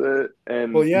lose it.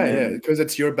 And because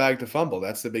it's your bag to fumble.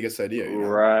 That's the biggest idea.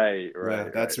 Right.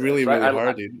 That's really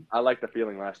hard, dude. I like the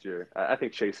feeling last year. I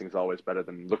think chasing is always better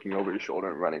than looking over your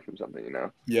shoulder and running from something,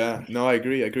 Yeah, no, I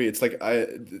agree. It's like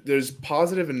there's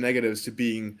positive and negatives to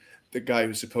being the guy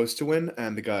who's supposed to win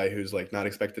and the guy who's like not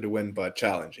expected to win but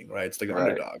challenging, right? It's like an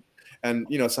underdog. And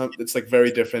it's like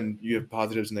very different. You have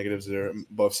positives and negatives there on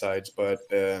both sides, but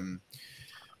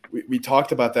we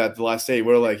talked about that the last day.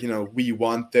 We're like, we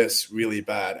want this really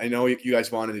bad. I know you guys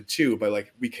wanted it too, but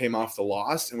like we came off the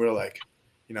loss and we're like,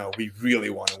 we really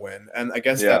want to win. And I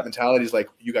guess that mentality is like,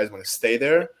 you guys want to stay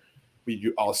there.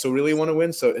 we also really want to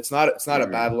win. So it's not a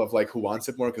battle of like who wants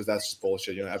it more, because that's just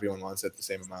bullshit. Everyone wants it the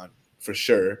same amount for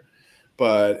sure,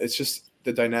 but it's just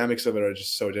the dynamics of it are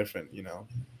just so different.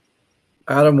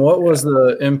 Adam, what was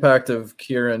the impact of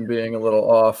Kieran being a little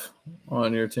off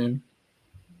on your team?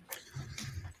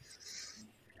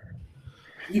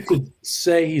 You could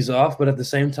say he's off, but at the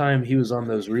same time, he was on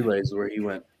those relays where he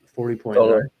went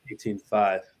 40.9,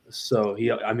 18.5. So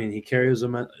he carries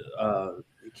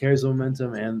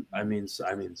momentum, and I mean,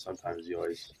 sometimes you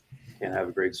always can't have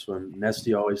a great swim.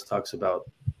 Nesty always talks about,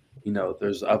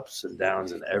 there's ups and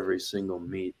downs in every single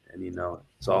meet, and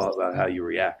it's all about how you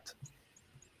react.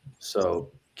 So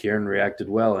Kieran reacted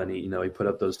well, and he put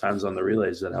up those times on the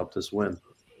relays that helped us win.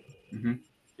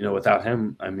 Mm-hmm. Without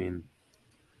him, maybe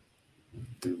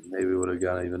we would have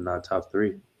got even not top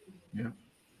 3.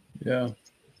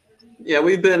 Yeah,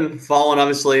 we've been following,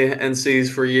 obviously,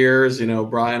 NCs for years.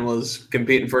 Brian was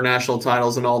competing for national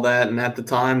titles and all that. And at the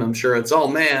time, I'm sure it's, oh,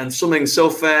 man, swimming's so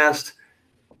fast.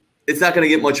 It's not going to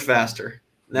get much faster.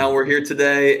 Now we're here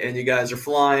today, and you guys are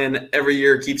flying. Every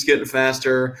year it keeps getting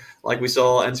faster. Like we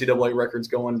saw NCAA records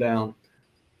going down.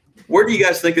 Where do you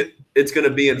guys think it's going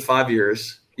to be in 5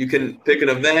 years? You can pick an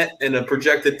event and a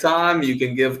projected time. You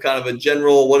can give kind of a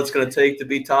general what it's going to take to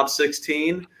be top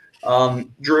 16.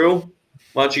 Drew,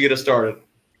 why don't you get us started?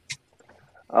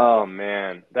 Oh,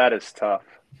 man, that is tough.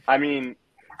 I mean,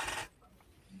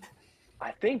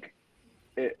 I think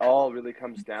it all really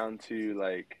comes down to,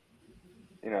 like,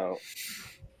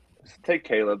 take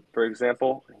Caleb, for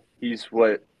example. He's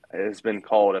what has been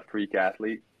called a freak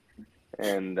athlete.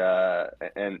 And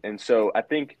so I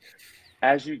think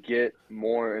as you get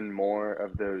more and more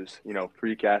of those,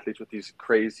 freak athletes with these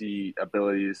crazy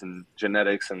abilities and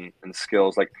genetics and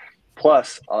skills, like,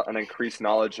 plus an increased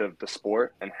knowledge of the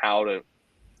sport and how to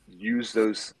use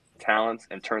those talents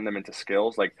and turn them into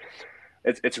skills, like,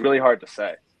 it's really hard to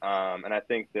say. And I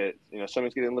think that,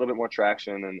 swimming's getting a little bit more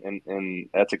traction, and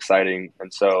that's exciting.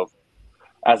 And so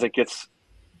as it gets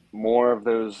more of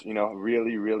those,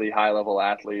 really, really high level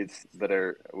athletes that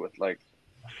are with, like,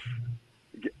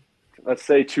 let's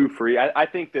say 2 free, I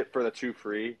think that for the 2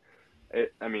 free,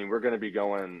 we're going to be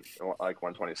going like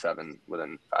 127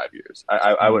 within 5 years.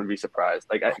 I wouldn't be surprised.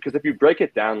 Like, because if you break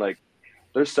it down, like,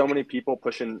 there's so many people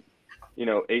pushing,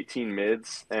 18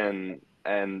 mids, and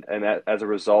as a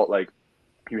result, like,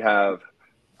 you have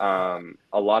a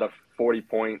lot of 40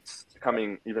 points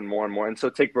coming even more and more. And so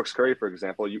take Brooks Curry, for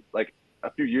example. You, like, a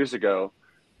few years ago,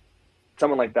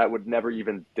 someone like that would never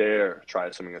even dare try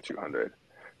swimming a 200.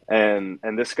 And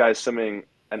this guy's swimming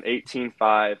an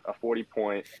 18.5, a 40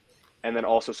 point, and then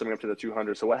also swimming up to the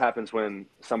 200. So what happens when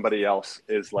somebody else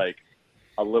is, like,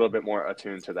 a little bit more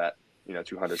attuned to that,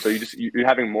 200? So you're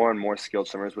having more and more skilled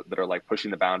swimmers that are, like,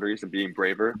 pushing the boundaries and being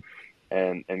braver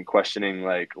and questioning,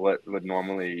 like, what would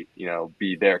normally,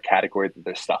 be their category that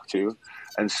they're stuck to.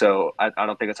 And so I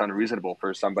don't think it's unreasonable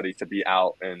for somebody to be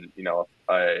out in,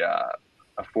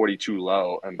 a 42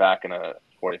 low and back in a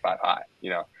 45 high,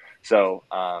 So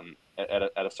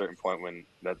at a certain point when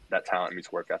that talent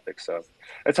meets work ethic. So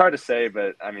it's hard to say,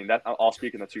 but I mean, that I'll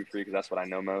speak in the 2 free because that's what I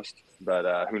know most.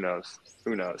 But who knows?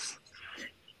 Who knows?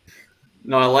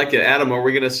 No, I like it. Adam, are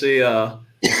we going to see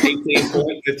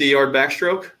 18-point, 50-yard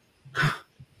backstroke?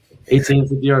 18,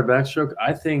 50-yard backstroke?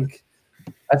 I think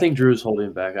Drew's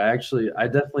holding back. I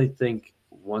definitely think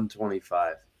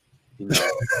 125.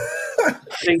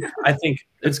 I think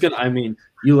it's gonna. I mean,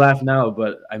 you laugh now,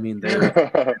 but I mean, they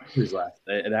always laugh.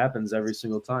 It happens every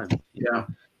single time. Yeah,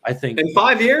 I think in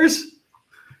 5 years.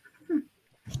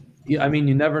 Yeah, I mean,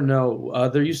 you never know.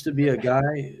 There used to be a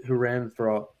guy who ran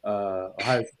for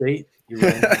Ohio State. He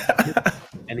ran,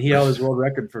 and he held his world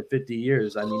record for 50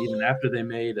 years. I mean, even after they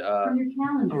made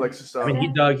Alexis. I mean, he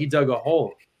dug a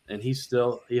hole, and he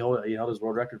held his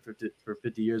world record for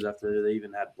 50 years after they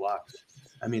even had blocks.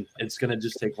 I mean, it's gonna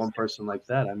just take one person like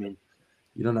that. I mean,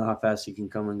 you don't know how fast he can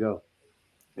come and go.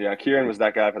 Yeah, Kieran was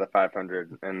that guy for the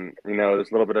 500, and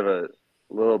there's a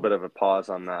little bit of a pause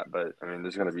on that, but I mean,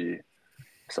 there's gonna be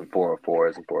some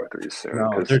 404s and 403s soon.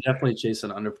 No, they're definitely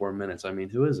chasing under 4 minutes. I mean,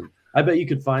 who isn't? I bet you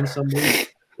could find somebody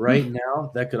right now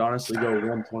that could honestly go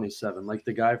 127, like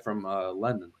the guy from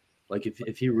London. Like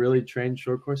if he really trained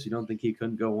short course, you don't think he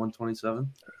couldn't go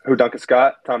 127? Who, Duncan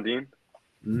Scott, Tom Dean?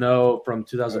 No, from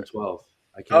 2012.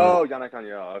 I can't. Oh, Yannick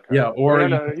Agnew. Okay. Yeah, or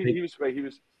he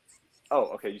was. Oh,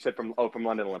 okay. You said from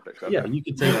London Olympics. Okay. Yeah, you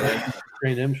could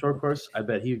train him short course. I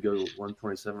bet he would go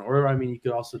 127. Or I mean, you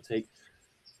could also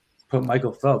put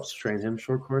Michael Phelps, train him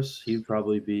short course. He'd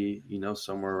probably be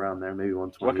somewhere around there, maybe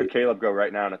 120. What could Caleb go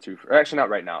right now in a 2 free? Actually, not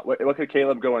right now. What could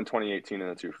Caleb go in 2018 in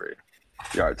a 2 free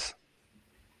yards?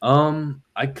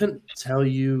 I couldn't tell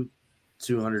you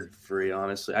 200 free,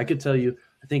 honestly. I could tell you,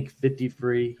 I think 50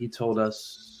 free, he told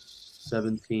us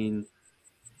 17.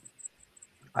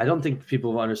 I don't think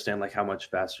people understand like how much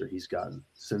faster he's gotten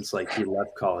since like he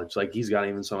left college. Like he's gotten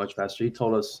even so much faster. He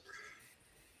told us,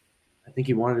 I think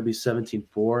he wanted to be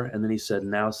 17.4, and then he said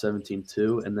now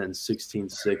 17.2, and then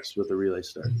 16.6 with a relay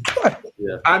start.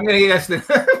 Yeah. I'm gonna guess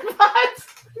what?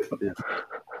 Yeah.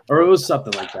 Or it was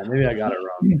something like that. Maybe I got it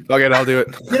wrong. Okay, I'll do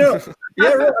it. Yeah,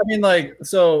 really, I mean, like,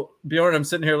 so Bjorn, I'm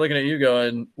sitting here looking at you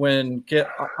going,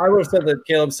 I would have said that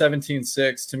Caleb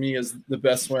 17.6 to me is the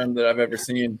best swim that I've ever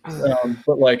seen.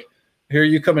 But like, here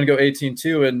you come and go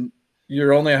 18.2, and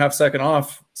you're only a half second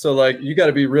off. So like, you got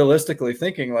to be realistically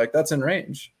thinking like that's in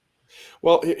range.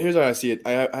 Well, here's how I see it.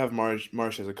 I have Marsh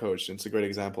as a coach. And it's a great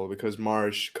example because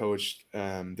Marsh coached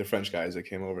the French guys that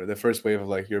came over. The first wave of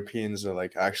like Europeans that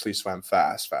like actually swam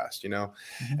fast, you know.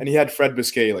 Mm-hmm. And he had Fred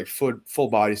Biscay, like full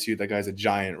bodysuit. That guy's a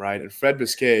giant, right? And Fred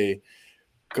Biscay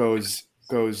goes.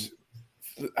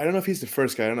 I don't know if he's the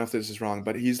first guy. I don't know if this is wrong,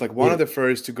 but he's like one of the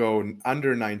first to go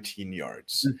under 19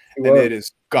 yards. And it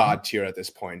is God tier at this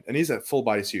point. And he's a full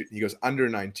bodysuit. He goes under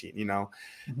 19, you know,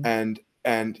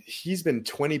 and he's been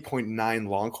 20.9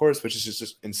 long course, which is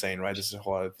just insane, right? This is a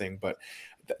whole other thing. But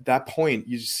that point,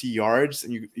 you just see yards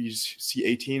and you see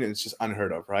 18, and it's just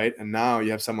unheard of, right? And now you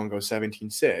have someone go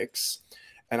 17.6,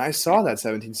 and I saw that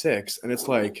 17.6, and it's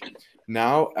like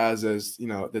now you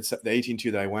know, the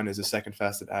 18.2 that I went is the second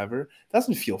fastest ever. It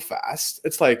doesn't feel fast.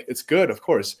 It's like it's good, of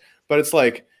course, but it's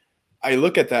like I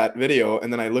look at that video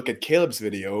and then I look at Caleb's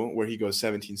video where he goes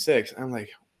 17.6, and I'm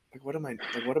like what am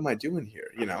I doing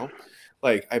here? You know.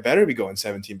 Like, I better be going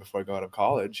 17 before I go out of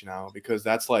college, you know, because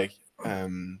that's like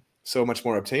so much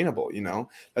more obtainable, you know.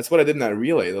 That's what I did in that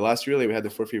relay. The last relay we had, the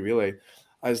 4 free relay.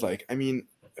 I was like, I mean,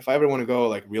 if I ever want to go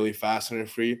like really fast and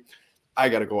free, I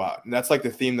got to go out. And that's like the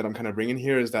theme that I'm kind of bringing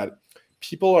here is that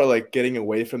people are like getting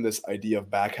away from this idea of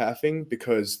back halving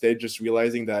because they're just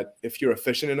realizing that if you're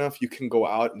efficient enough, you can go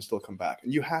out and still come back.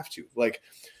 And you have to. Like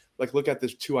look at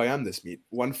this 2IM this meet.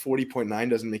 140.9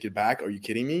 doesn't make it back. Are you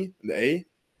kidding me? The A?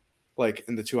 Like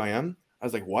in the 2IM, I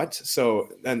was like, what? So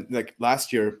then like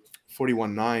last year,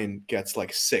 41.9 gets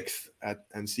like 6th at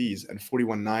NCs, and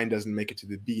 41.9 doesn't make it to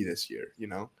the B this year, you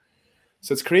know?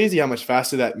 So it's crazy how much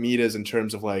faster that meet is in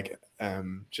terms of like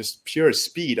just pure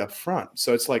speed up front.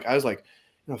 So it's like, I was like,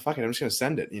 you know, fuck it, I'm just gonna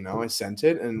send it, you know? I sent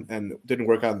it and it didn't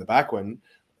work out on the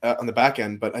back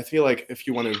end, but I feel like if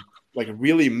you want to like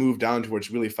really move down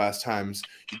towards really fast times,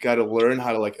 you got to learn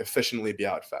how to like efficiently be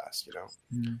out fast, you know?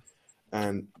 Mm-hmm.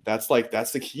 And that's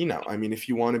the key now. I mean, if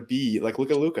you want to be like,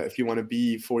 look at Luca, if you want to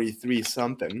be 43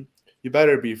 something, you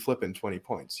better be flipping 20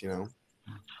 points, you know,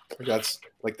 that's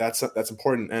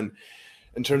important. And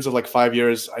in terms of like 5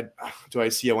 years, do I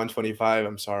see a 125?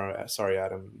 I'm sorry,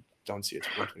 Adam, don't see a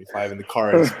 125 in the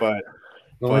cards, but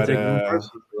only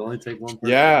take one person.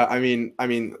 Yeah. I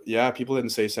mean, yeah, people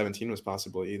didn't say 17 was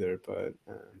possible either, but,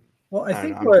 well, I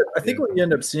think what you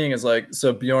end up seeing is like,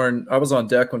 so Bjorn, I was on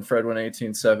deck when Fred went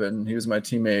 18.7. He was my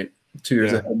teammate 2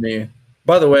 years ahead of me.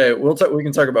 By the way, we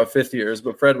can talk about 5th years,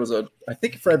 but I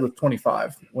think Fred was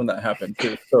 25 when that happened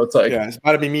too. So it's like, yeah, it's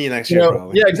about to be me next year.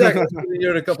 Probably. Yeah, exactly.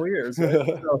 In a couple of years.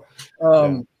 Right?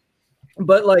 So,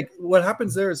 but like what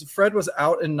happens there is Fred was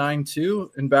out in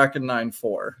 9.2 and back in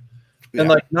 9.4. And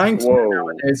like 9.2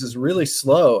 nowadays is really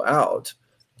slow out.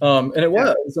 And it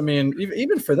was. I mean,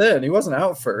 even for then, he wasn't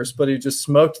out first, but he just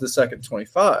smoked the second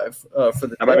 25 for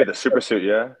the. That might be the super suit,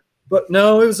 yeah. But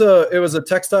no, it was a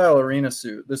textile arena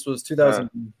suit. This was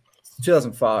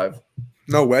 2005.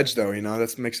 No wedge though, you know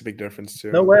that makes a big difference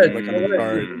too. No wedge.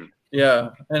 Yeah,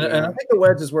 and I think the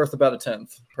wedge is worth about a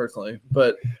 10th personally,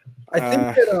 but I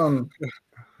think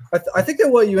that I think that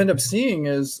what you end up seeing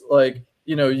is like,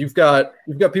 you know, you've got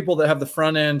people that have the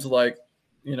front end like,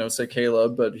 you know, say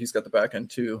Caleb, but he's got the back end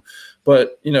too.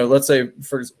 But, you know, let's say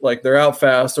for like they're out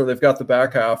fast or they've got the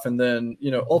back half, and then,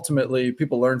 you know, ultimately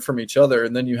people learn from each other,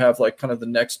 and then you have like kind of the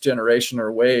next generation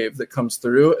or wave that comes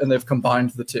through, and they've combined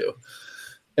the two.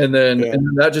 And then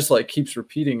that just like keeps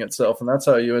repeating itself. And that's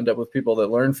how you end up with people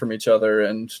that learn from each other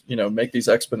and, you know, make these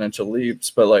exponential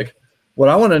leaps. But like, what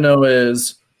I want to know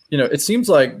is, you know, it seems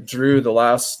like Drew, the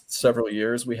last several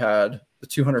years we had the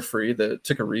 200 free that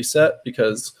took a reset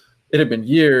because it had been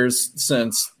years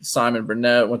since Simon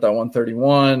Burnett went that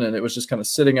 131, and it was just kind of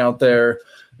sitting out there.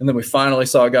 And then we finally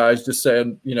saw guys just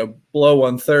saying, you know, below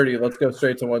 130, let's go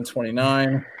straight to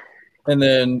 129. And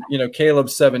then, you know, Caleb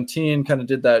 17 kind of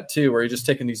did that too, where he just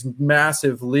taking these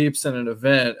massive leaps in an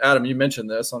event. Adam, you mentioned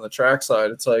this on the track side.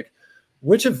 It's like,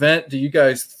 which event do you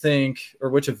guys think,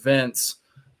 or which events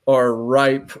are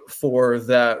ripe for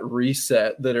that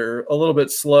reset, that are a little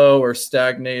bit slow or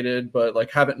stagnated, but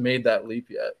like haven't made that leap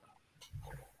yet?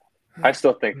 I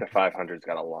still think the 500's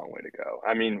got a long way to go.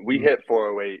 I mean, we hit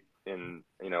 408 in,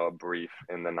 a brief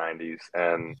in the 90s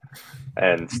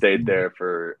and stayed there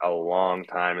for a long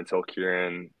time until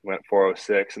Kieran went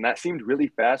 406. And that seemed really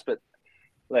fast, but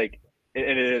like, and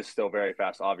it is still very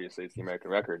fast. Obviously, it's the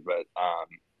American record, but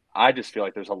I just feel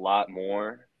like there's a lot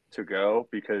more to go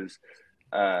because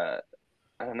I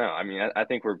don't know. I mean, I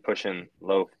think we're pushing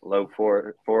low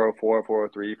 404,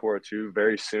 403, 402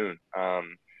 very soon.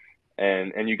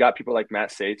 And you got people like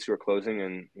Matt Sates who are closing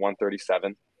in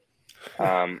 137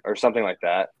 or something like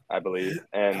that, I believe.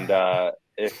 And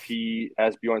if he,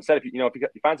 as Bjorn said, if he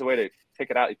finds a way to take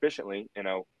it out efficiently,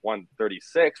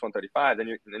 136, 135,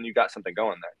 then you got something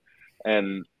going there.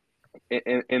 And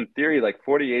in theory, like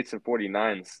 48s and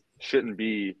 49s shouldn't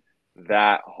be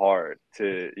that hard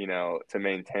to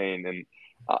maintain. And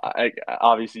I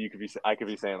obviously I could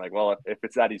be saying like, well, if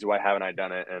it's that easy, why haven't I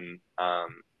done it? And I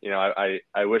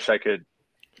wish I could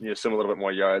swim a little bit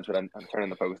more yards, but I'm turning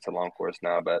the focus to long course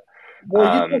now. But you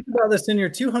talked about this in your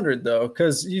 200 though,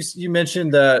 because you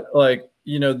mentioned that like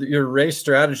your race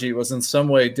strategy was in some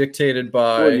way dictated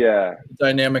by the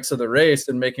dynamics of the race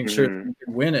and making sure that you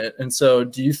could win it. And so,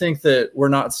 do you think that we're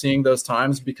not seeing those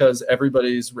times because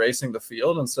everybody's racing the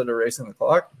field instead of racing the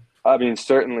clock? I mean,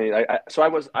 certainly. So I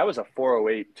was a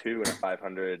 408.2 in a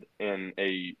 500 in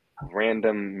a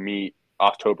random meet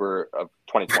October of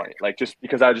 2020. Like just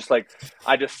because I just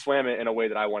swam it in a way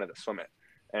that I wanted to swim it,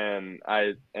 and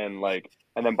then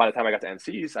by the time I got to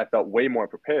NCs, I felt way more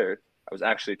prepared. I was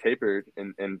actually tapered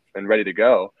and ready to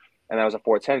go, and I was a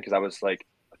 410 because I was like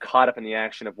caught up in the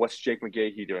action of what's Jake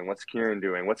McGahee doing, what's Kieran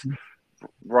doing, what's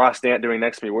Ross Dant doing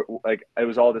next to me. Like it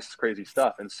was all this crazy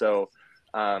stuff, and so.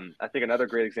 I think another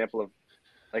great example of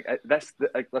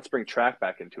let's bring track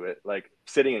back into it. Like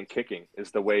sitting and kicking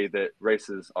is the way that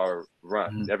races are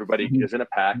run. Everybody is in a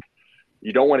pack.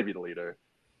 You don't want to be the leader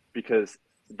because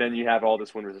then you have all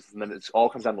this wind resistance and then it all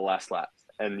comes down to the last lap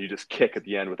and you just kick at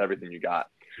the end with everything you got.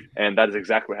 And that is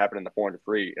exactly what happened in the 400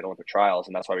 free at Olympic trials.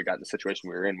 And that's why we got in the situation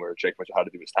we were in where Jake went to how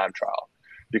to do his time trial.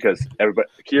 Because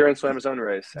Kieran swam his own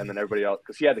race, and then everybody else,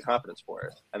 because he had the confidence for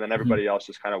it, and then everybody else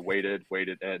just kind of waited,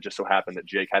 and it just so happened that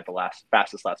Jake had the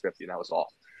fastest last 50, and that was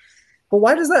all. But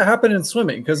why does that happen in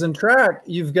swimming? Because in track,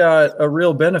 you've got a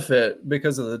real benefit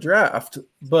because of the draft,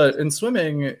 but in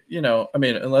swimming,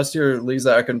 unless you're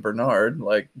Lezak and Bernard,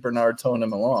 like Bernard towing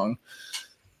him along,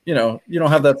 you don't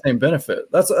have that same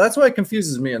benefit. That's why it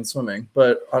confuses me in swimming.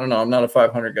 But I don't know. I'm not a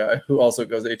 500 guy who also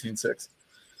goes 18.6.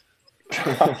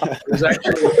 There's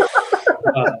actually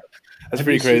that's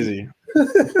pretty crazy.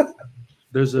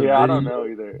 There's a video. I don't know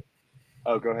either.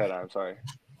 Oh, go ahead. I'm sorry.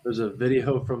 There's a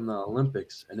video from the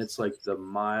Olympics, and it's like the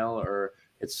mile or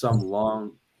it's some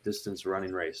long distance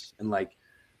running race, and like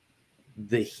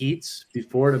the heats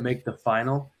before to make the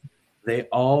final, they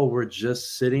all were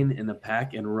just sitting in a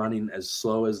pack and running as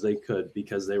slow as they could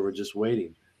because they were just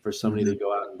waiting for somebody to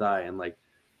go out and die and like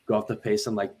go off the pace.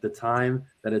 And like the time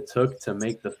that it took to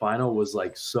make the final was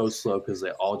like so slow because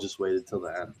they all just waited till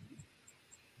the end.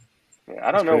 Yeah,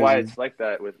 I don't know why it's like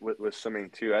that with swimming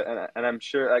too. And I'm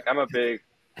sure like I'm big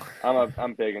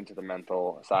into the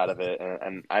mental side of it,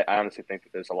 and I honestly think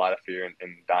that there's a lot of fear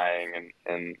in dying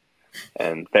and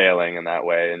failing in that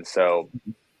way. And so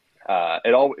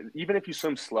even if you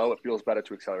swim slow, it feels better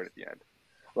to accelerate at the end.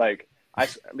 Like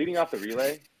leading off the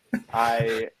relay,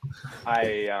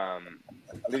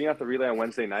 leading off the relay on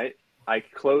Wednesday night, I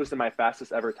closed in my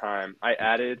fastest ever time. I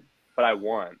added, but I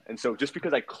won. And so just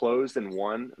because I closed and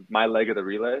won my leg of the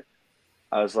relay,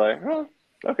 I was like, oh,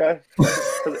 okay.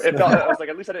 I was like,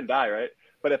 at least I didn't die, right?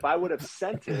 But if I would have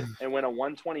sent it and went a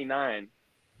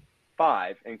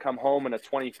 129.5 and come home in a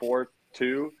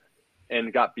 24.2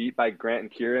 and got beat by Grant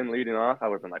and Kieran leading off, I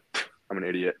would have been like, I'm an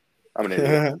idiot.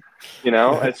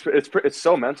 It's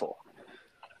so mental.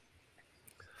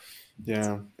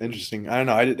 Yeah, interesting. I don't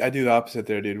know. I do the opposite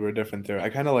there, dude. We're different there. I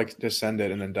kind of like just send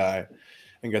it and then die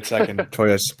and get second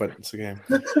twice, but it's okay.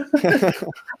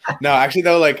 No, actually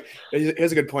though, like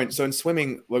here's a good point. So in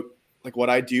swimming, look, like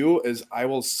what I do is I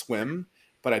will swim,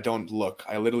 but I don't look.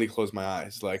 I literally close my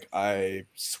eyes. Like I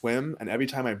swim, and every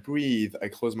time I breathe, I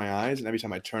close my eyes, and every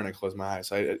time I turn, I close my eyes.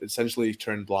 So I essentially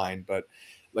turn blind, but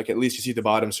like at least you see the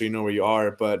bottom, so you know where you are.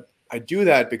 But I do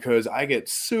that because I get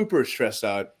super stressed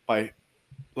out by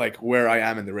like where I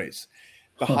am in the race,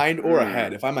 behind or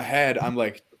ahead. If I'm ahead, I'm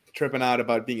like tripping out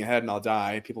about being ahead and I'll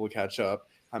die. People will catch up.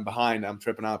 I'm behind, I'm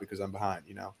tripping out because I'm behind,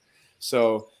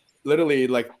 So literally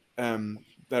like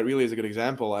that really is a good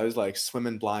example. I was like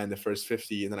swimming blind the first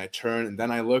 50 and then I turn and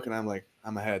then I look and I'm like,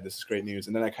 I'm ahead. This is great news.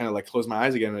 And then I kind of like close my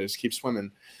eyes again and I just keep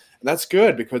swimming. And that's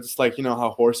good because it's like, you know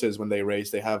how horses, when they race,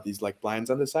 they have these like blinds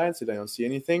on the side so they don't see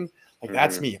anything. Like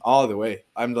that's me all the way.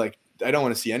 I'm like, I don't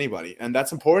want to see anybody. And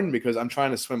that's important because I'm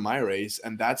trying to swim my race.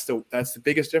 And that's the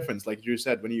biggest difference. Like Drew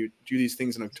said, when you do these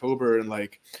things in October and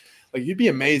like you'd be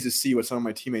amazed to see what some of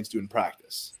my teammates do in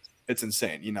practice. It's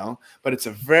insane, you know, but it's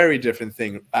a very different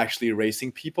thing actually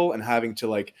racing people and having to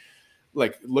like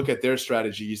look at their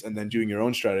strategies and then doing your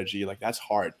own strategy. Like that's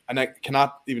hard. And I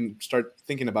cannot even start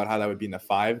thinking about how that would be in the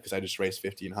 5 because I just race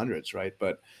 1500s. Right.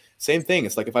 But same thing.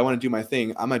 It's like, if I want to do my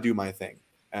thing, I'm going to do my thing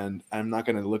and I'm not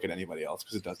going to look at anybody else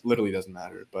because it literally doesn't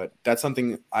matter. But that's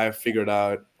something I've figured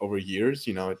out over years.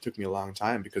 You know, it took me a long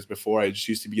time because before I just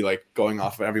used to be like going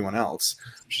off of everyone else,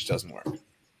 which just doesn't work.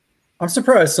 I'm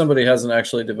surprised somebody hasn't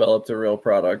actually developed a real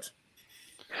product.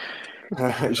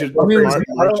 I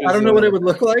don't know what it would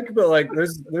look like, but like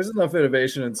there's enough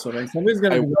innovation in swimming. Somebody's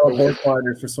going to develop horse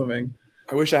blinders for swimming.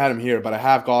 I wish I had him here, but I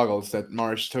have goggles that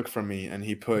Marsh took from me, and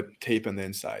he put tape on the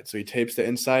inside. So he tapes the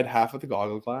inside half of the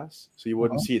goggle glass, so you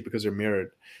wouldn't see it because they're mirrored.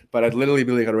 But I'd literally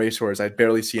be like a racehorse. I'd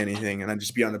barely see anything, and I'd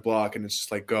just be on the block, and it's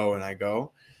just like go, and I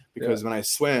go. Because when I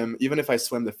swim, even if I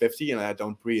swim the 50 and I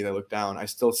don't breathe, I look down, I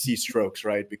still see strokes,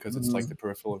 right? Because it's like the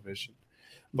peripheral vision.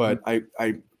 But I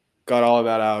got all of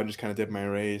that out and just kind of did my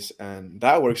race, and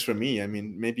that works for me. I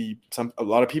mean, maybe a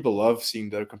lot of people love seeing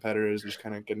their competitors just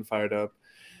kind of getting fired up,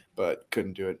 but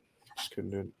couldn't do it. Just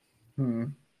couldn't do it.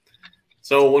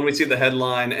 So when we see the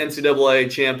headline,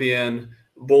 NCAA champion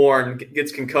Bourne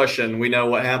gets concussion, we know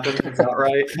what happened. Is that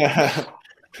right?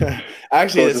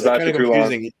 Actually, it's kind of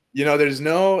confusing. You know, there's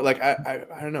no, like, I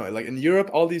don't know. Like in Europe,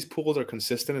 all these pools are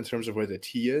consistent in terms of where the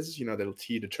tee is, you know, the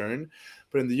tee to turn.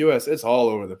 But in the U.S., it's all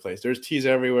over the place. There's tees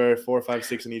everywhere, 4, 5,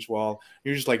 6 in each wall.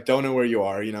 You just like don't know where you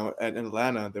are. You know, in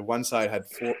Atlanta, the one side had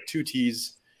 2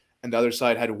 tees and the other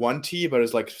side had 1 tee, but it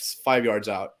was like 5 yards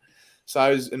out. So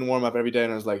I was in warm up every day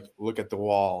and I was like, look at the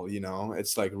wall, you know,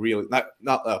 it's like really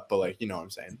not up, but like, you know what I'm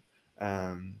saying?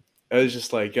 It was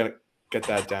just like, get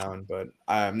that down, but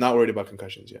I'm not worried about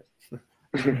concussions yet.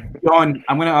 John,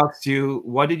 I'm going to ask you,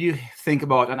 what did you think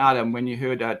about, and Adam, when you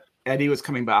heard that Eddie was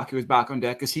coming back? He was back on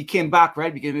deck because he came back,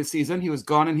 right, beginning of the season. He was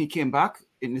gone and he came back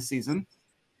in the season,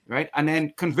 right? And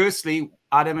then conversely,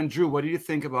 Adam and Drew, what did you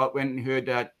think about when you heard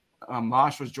that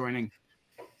Marsh was joining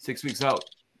 6 weeks out?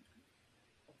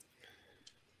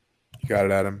 You got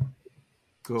it, Adam.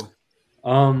 Cool.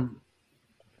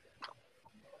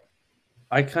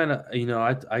 I kind of, you know,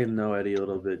 I know Eddie a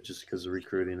little bit just because of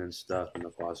recruiting and stuff and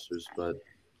the Fosters, but,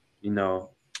 you know,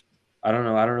 I don't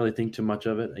know. I don't really think too much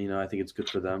of it. You know, I think it's good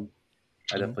for them.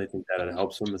 I definitely think that it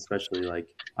helps them, especially like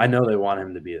I know they want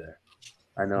him to be there.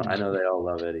 I know they all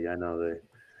love Eddie. I know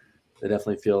they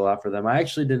definitely feel a lot for them. I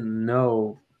actually didn't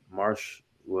know Marsh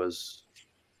was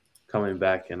coming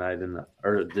back, and I didn't.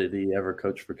 Or did he ever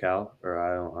coach for Cal? Or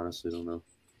I honestly don't know.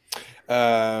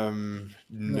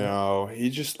 No, he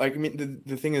just like, I mean,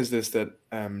 the thing is this, that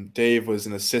Dave was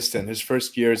an assistant. His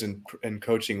first years in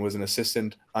coaching was an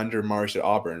assistant under Marsh at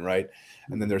Auburn, right?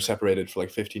 And then they're separated for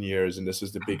like 15 years, and this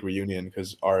is the big reunion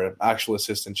because our actual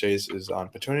assistant Chase is on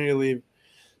paternity leave.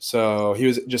 So he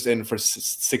was just in for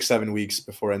 6-7 weeks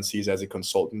before NC's as a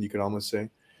consultant, you could almost say.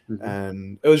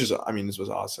 And it was just, I mean, this was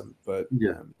awesome, but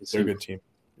they're a good team.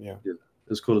 Yeah, it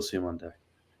was cool to see him on deck.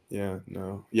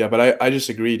 But I just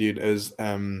agree, dude, is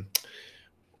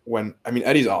when, I mean,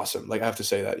 Eddie's awesome. Like, I have to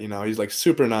say that, you know, he's like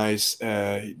super nice.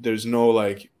 There's no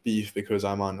like beef because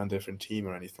I'm on a different team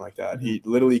or anything like that. He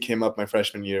literally came up my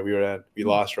freshman year. We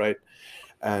lost, right?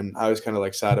 And I was kind of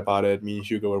like sad about it. Me and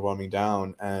Hugo were warming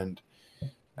down, and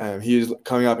he was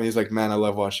coming up and he's like, man, I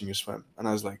love watching you swim. And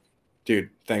I was like,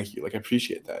 dude, thank you. Like, I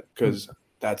appreciate that because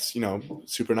that's, you know,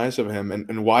 super nice of him.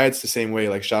 And Wyatt's the same way.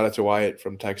 Like, shout out to Wyatt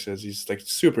from Texas. He's like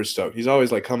super stoked. He's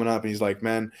always like coming up and he's like,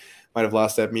 man, might have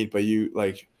lost that meet, but you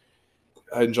like,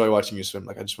 I enjoy watching you swim.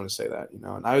 Like, I just want to say that, you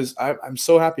know, and I'm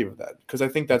so happy with that because I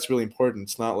think that's really important.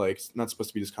 It's not like, it's not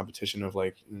supposed to be this competition of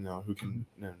like, you know, who can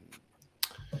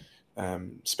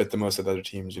spit the most at other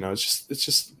teams. You know, it's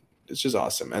just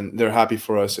awesome. And they're happy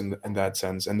for us in that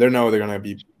sense. And they know they're going to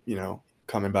be, you know,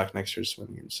 coming back next year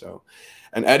swimming. So,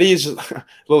 and Eddie is a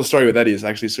little story with Eddie is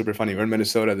actually super funny. We're in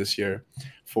Minnesota this year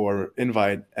for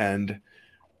Invite, and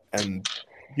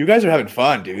you guys are having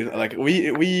fun, dude. Like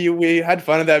we had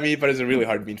fun at that meet, but it's a really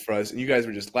hard meet for us. And you guys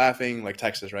were just laughing like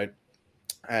Texas, right?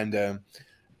 And they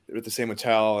were at the same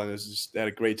hotel, and they had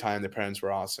a great time. The parents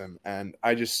were awesome. And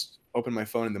I just opened my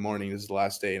phone in the morning. This is the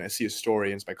last day, and I see a story,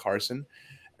 and it's by Carson.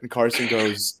 And Carson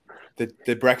goes,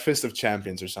 the breakfast of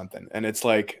champions or something. And it's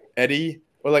like Eddie,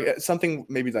 or like something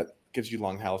maybe that gives you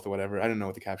long health or whatever. I don't know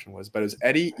what the caption was, but it was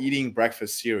Eddie eating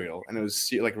breakfast cereal, and it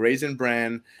was like Raisin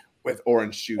Bran with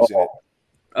orange juice in it.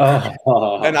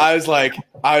 Oh. And I was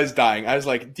dying. I was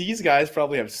like, these guys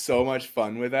probably have so much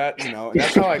fun with that, you know. And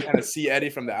that's how I kind of see Eddie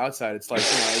from the outside. It's like,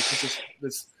 you know, it's just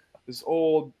this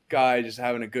old guy just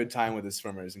having a good time with his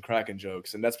swimmers and cracking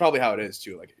jokes, and that's probably how it is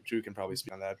too. Like Drew can probably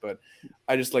speak on that, but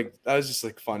that was just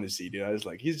like fun to see, dude. I was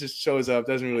like, he just shows up,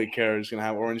 doesn't really care, just gonna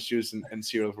have orange juice and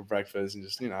cereal for breakfast, and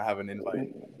just, you know, have an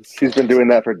invite. He's been doing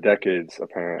that for decades,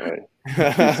 apparently.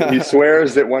 He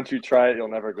swears that once you try it, you'll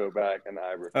never go back, and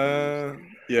I refuse.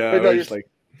 Yeah, but no,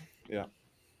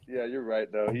 yeah, you're right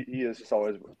though. He is just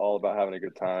always all about having a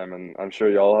good time, and I'm sure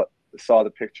y'all saw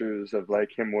the pictures of like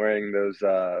him wearing those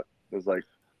like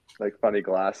funny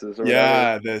glasses or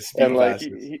yeah, whatever. the speed And like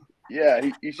glasses.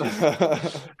 he's just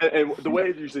and the way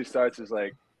it usually starts is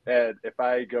like, Ed, if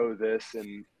I go this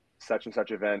and such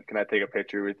event, can I take a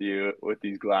picture with you with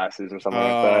these glasses or something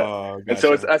like that? Gotcha. And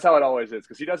so that's how it always is,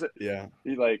 because he doesn't. Yeah.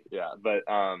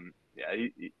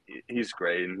 He's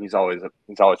great, and he's always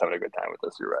having a good time with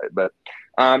us. You're right, but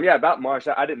about Marsh,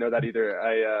 I didn't know that either.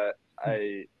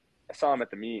 I saw him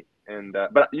at the meet, and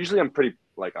but usually I'm pretty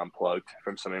like unplugged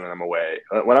from something when I'm away.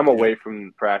 When I'm away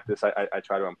from practice, I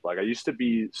try to unplug. I used to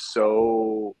be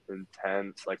so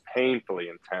intense, like painfully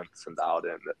intense and dialed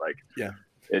in that like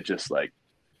it just like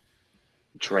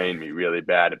drained me really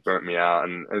bad. It burnt me out,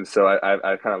 and so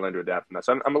I kind of learned to adapt from that.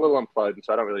 So I'm a little unplugged, and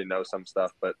so I don't really know some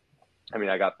stuff, but I mean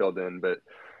I got filled in. But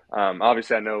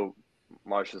obviously I know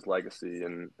Marsh's legacy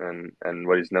and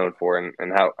what he's known for, and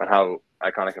how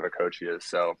iconic of a coach he is.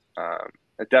 So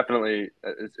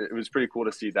it was pretty cool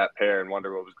to see that pair and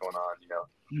wonder what was going on, you know,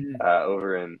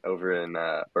 over in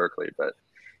Berkeley. But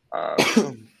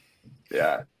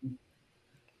yeah.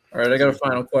 All right, I got a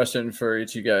final question for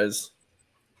each of you guys.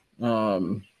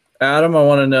 Adam, I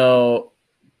want to know,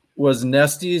 was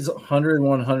Nesty's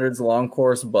 100/100s long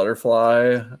course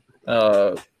butterfly?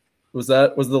 Was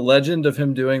the legend of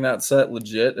him doing that set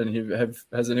legit? And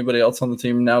has anybody else on the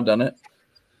team now done it?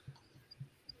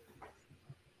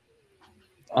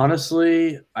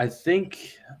 Honestly, I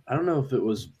don't know if it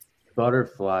was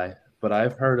butterfly, but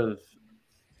I've heard of.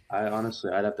 I'd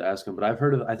have to ask him, but I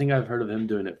think I've heard of him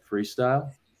doing it freestyle.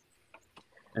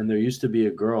 And there used to be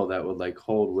a girl that would like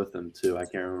hold with him too. I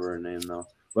can't remember her name though.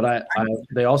 But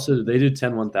they do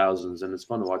 10 1000s, and it's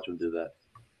fun to watch them do that.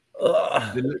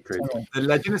 The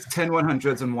legend is 10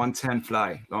 100s and 110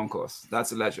 fly long course.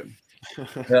 That's a legend.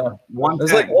 Yeah,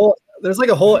 there's like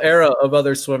a whole era of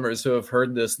other swimmers who have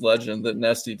heard this legend that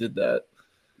Nesty did that.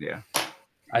 Yeah,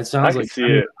 it sounds like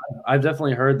it. I've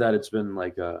definitely heard that it's been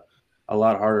like a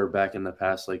lot harder back in the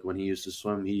past. Like when he used to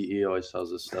swim, he always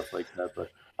tells us stuff like that. But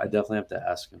I definitely have to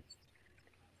ask him.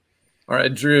 All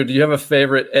right, Drew, do you have a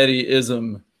favorite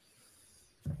Eddie-ism?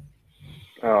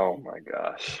 Oh my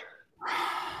gosh.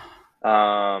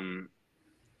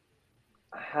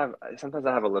 Sometimes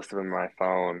I have a list of them on my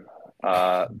phone,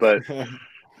 but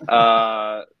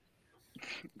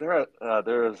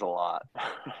there is a lot.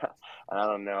 I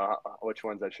don't know which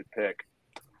ones I should pick.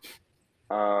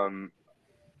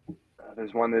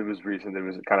 There's one that was recent that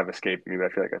was kind of escaping me, but I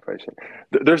feel like I probably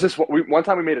should. There's this one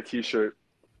time we made a T-shirt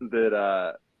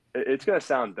that it's gonna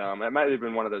sound dumb. It might have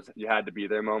been one of those you had to be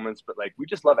there moments, but like we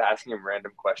just love asking him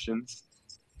random questions.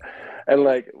 And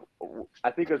like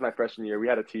I think it was my freshman year, we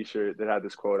had a T-shirt that had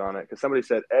this quote on it because somebody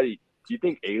said, "Eddie, do you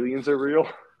think aliens are real?"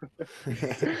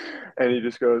 And he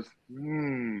just goes,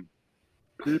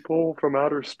 "People from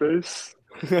outer space?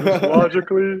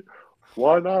 Logically,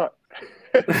 why not?"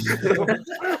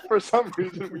 For some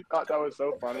reason, we thought that was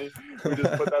so funny. We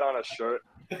just put that on a shirt,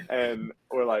 and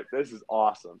we're like, "This is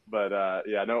awesome." But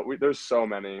there's so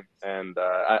many, and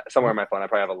somewhere on my phone, I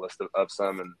probably have a list of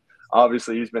some. And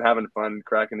obviously, he's been having fun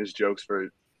cracking his jokes for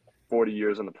 40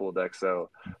 years on the pool deck, so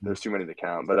there's too many to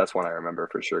count. But that's one I remember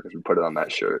for sure because we put it on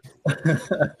that shirt.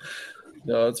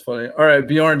 No, that's funny. All right,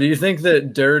 Bjorn, do you think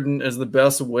that Durden is the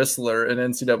best whistler in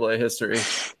NCAA history?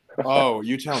 Oh,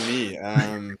 you tell me.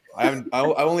 I've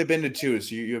only been to two,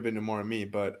 so you have been to more than me.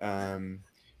 But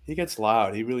he gets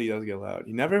loud. He really does get loud.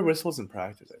 He never whistles in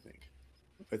practice, I think,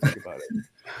 if I think about it.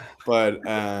 But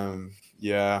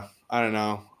yeah, I don't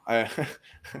know. I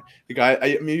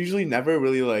usually never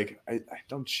really like I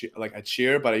don't cheer, like I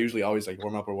cheer, but I usually always like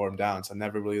warm up or warm down. So I'm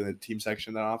never really in the team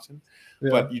section that often.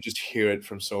 Yeah. But you just hear it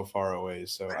from so far away.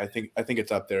 So I think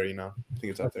it's up there. You know, I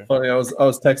think it's up there. Funny. I was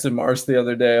texting Mars the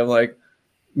other day. I'm like,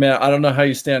 man, I don't know how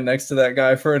you stand next to that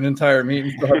guy for an entire meet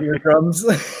and still have your drums.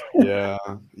 Yeah.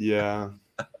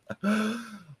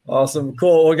 Awesome.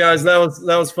 Cool. Well, guys, that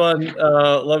was fun.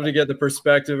 Love to get the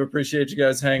perspective. Appreciate you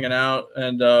guys hanging out.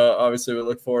 And obviously we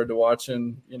look forward to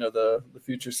watching, the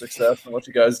future success and what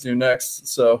you guys do next.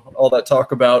 So all that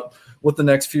talk about what the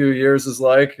next few years is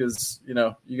like is,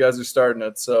 you guys are starting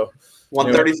it. So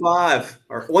 135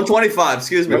 or 125,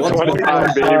 excuse me.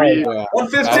 125, baby.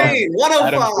 115,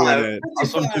 105.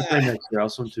 I'll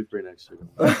swim 2-free next year.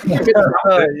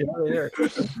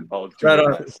 Right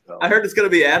on. I heard it's going to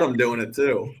be Adam doing it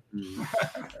too.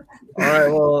 All right.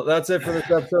 Well, that's it for this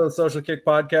episode of the Social Kick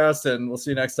Podcast, and we'll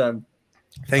see you next time.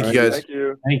 Thank you, guys.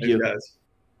 Thank you, guys.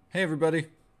 Hey, everybody.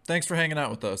 Thanks for hanging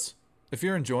out with us. If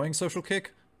you're enjoying Social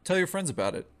Kick, tell your friends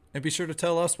about it. And be sure to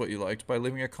tell us what you liked by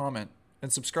leaving a comment.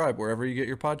 And subscribe wherever you get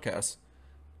your podcasts.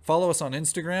 Follow us on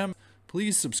Instagram.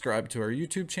 Please subscribe to our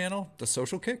YouTube channel, The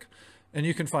Social Kick. And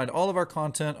you can find all of our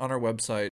content on our website,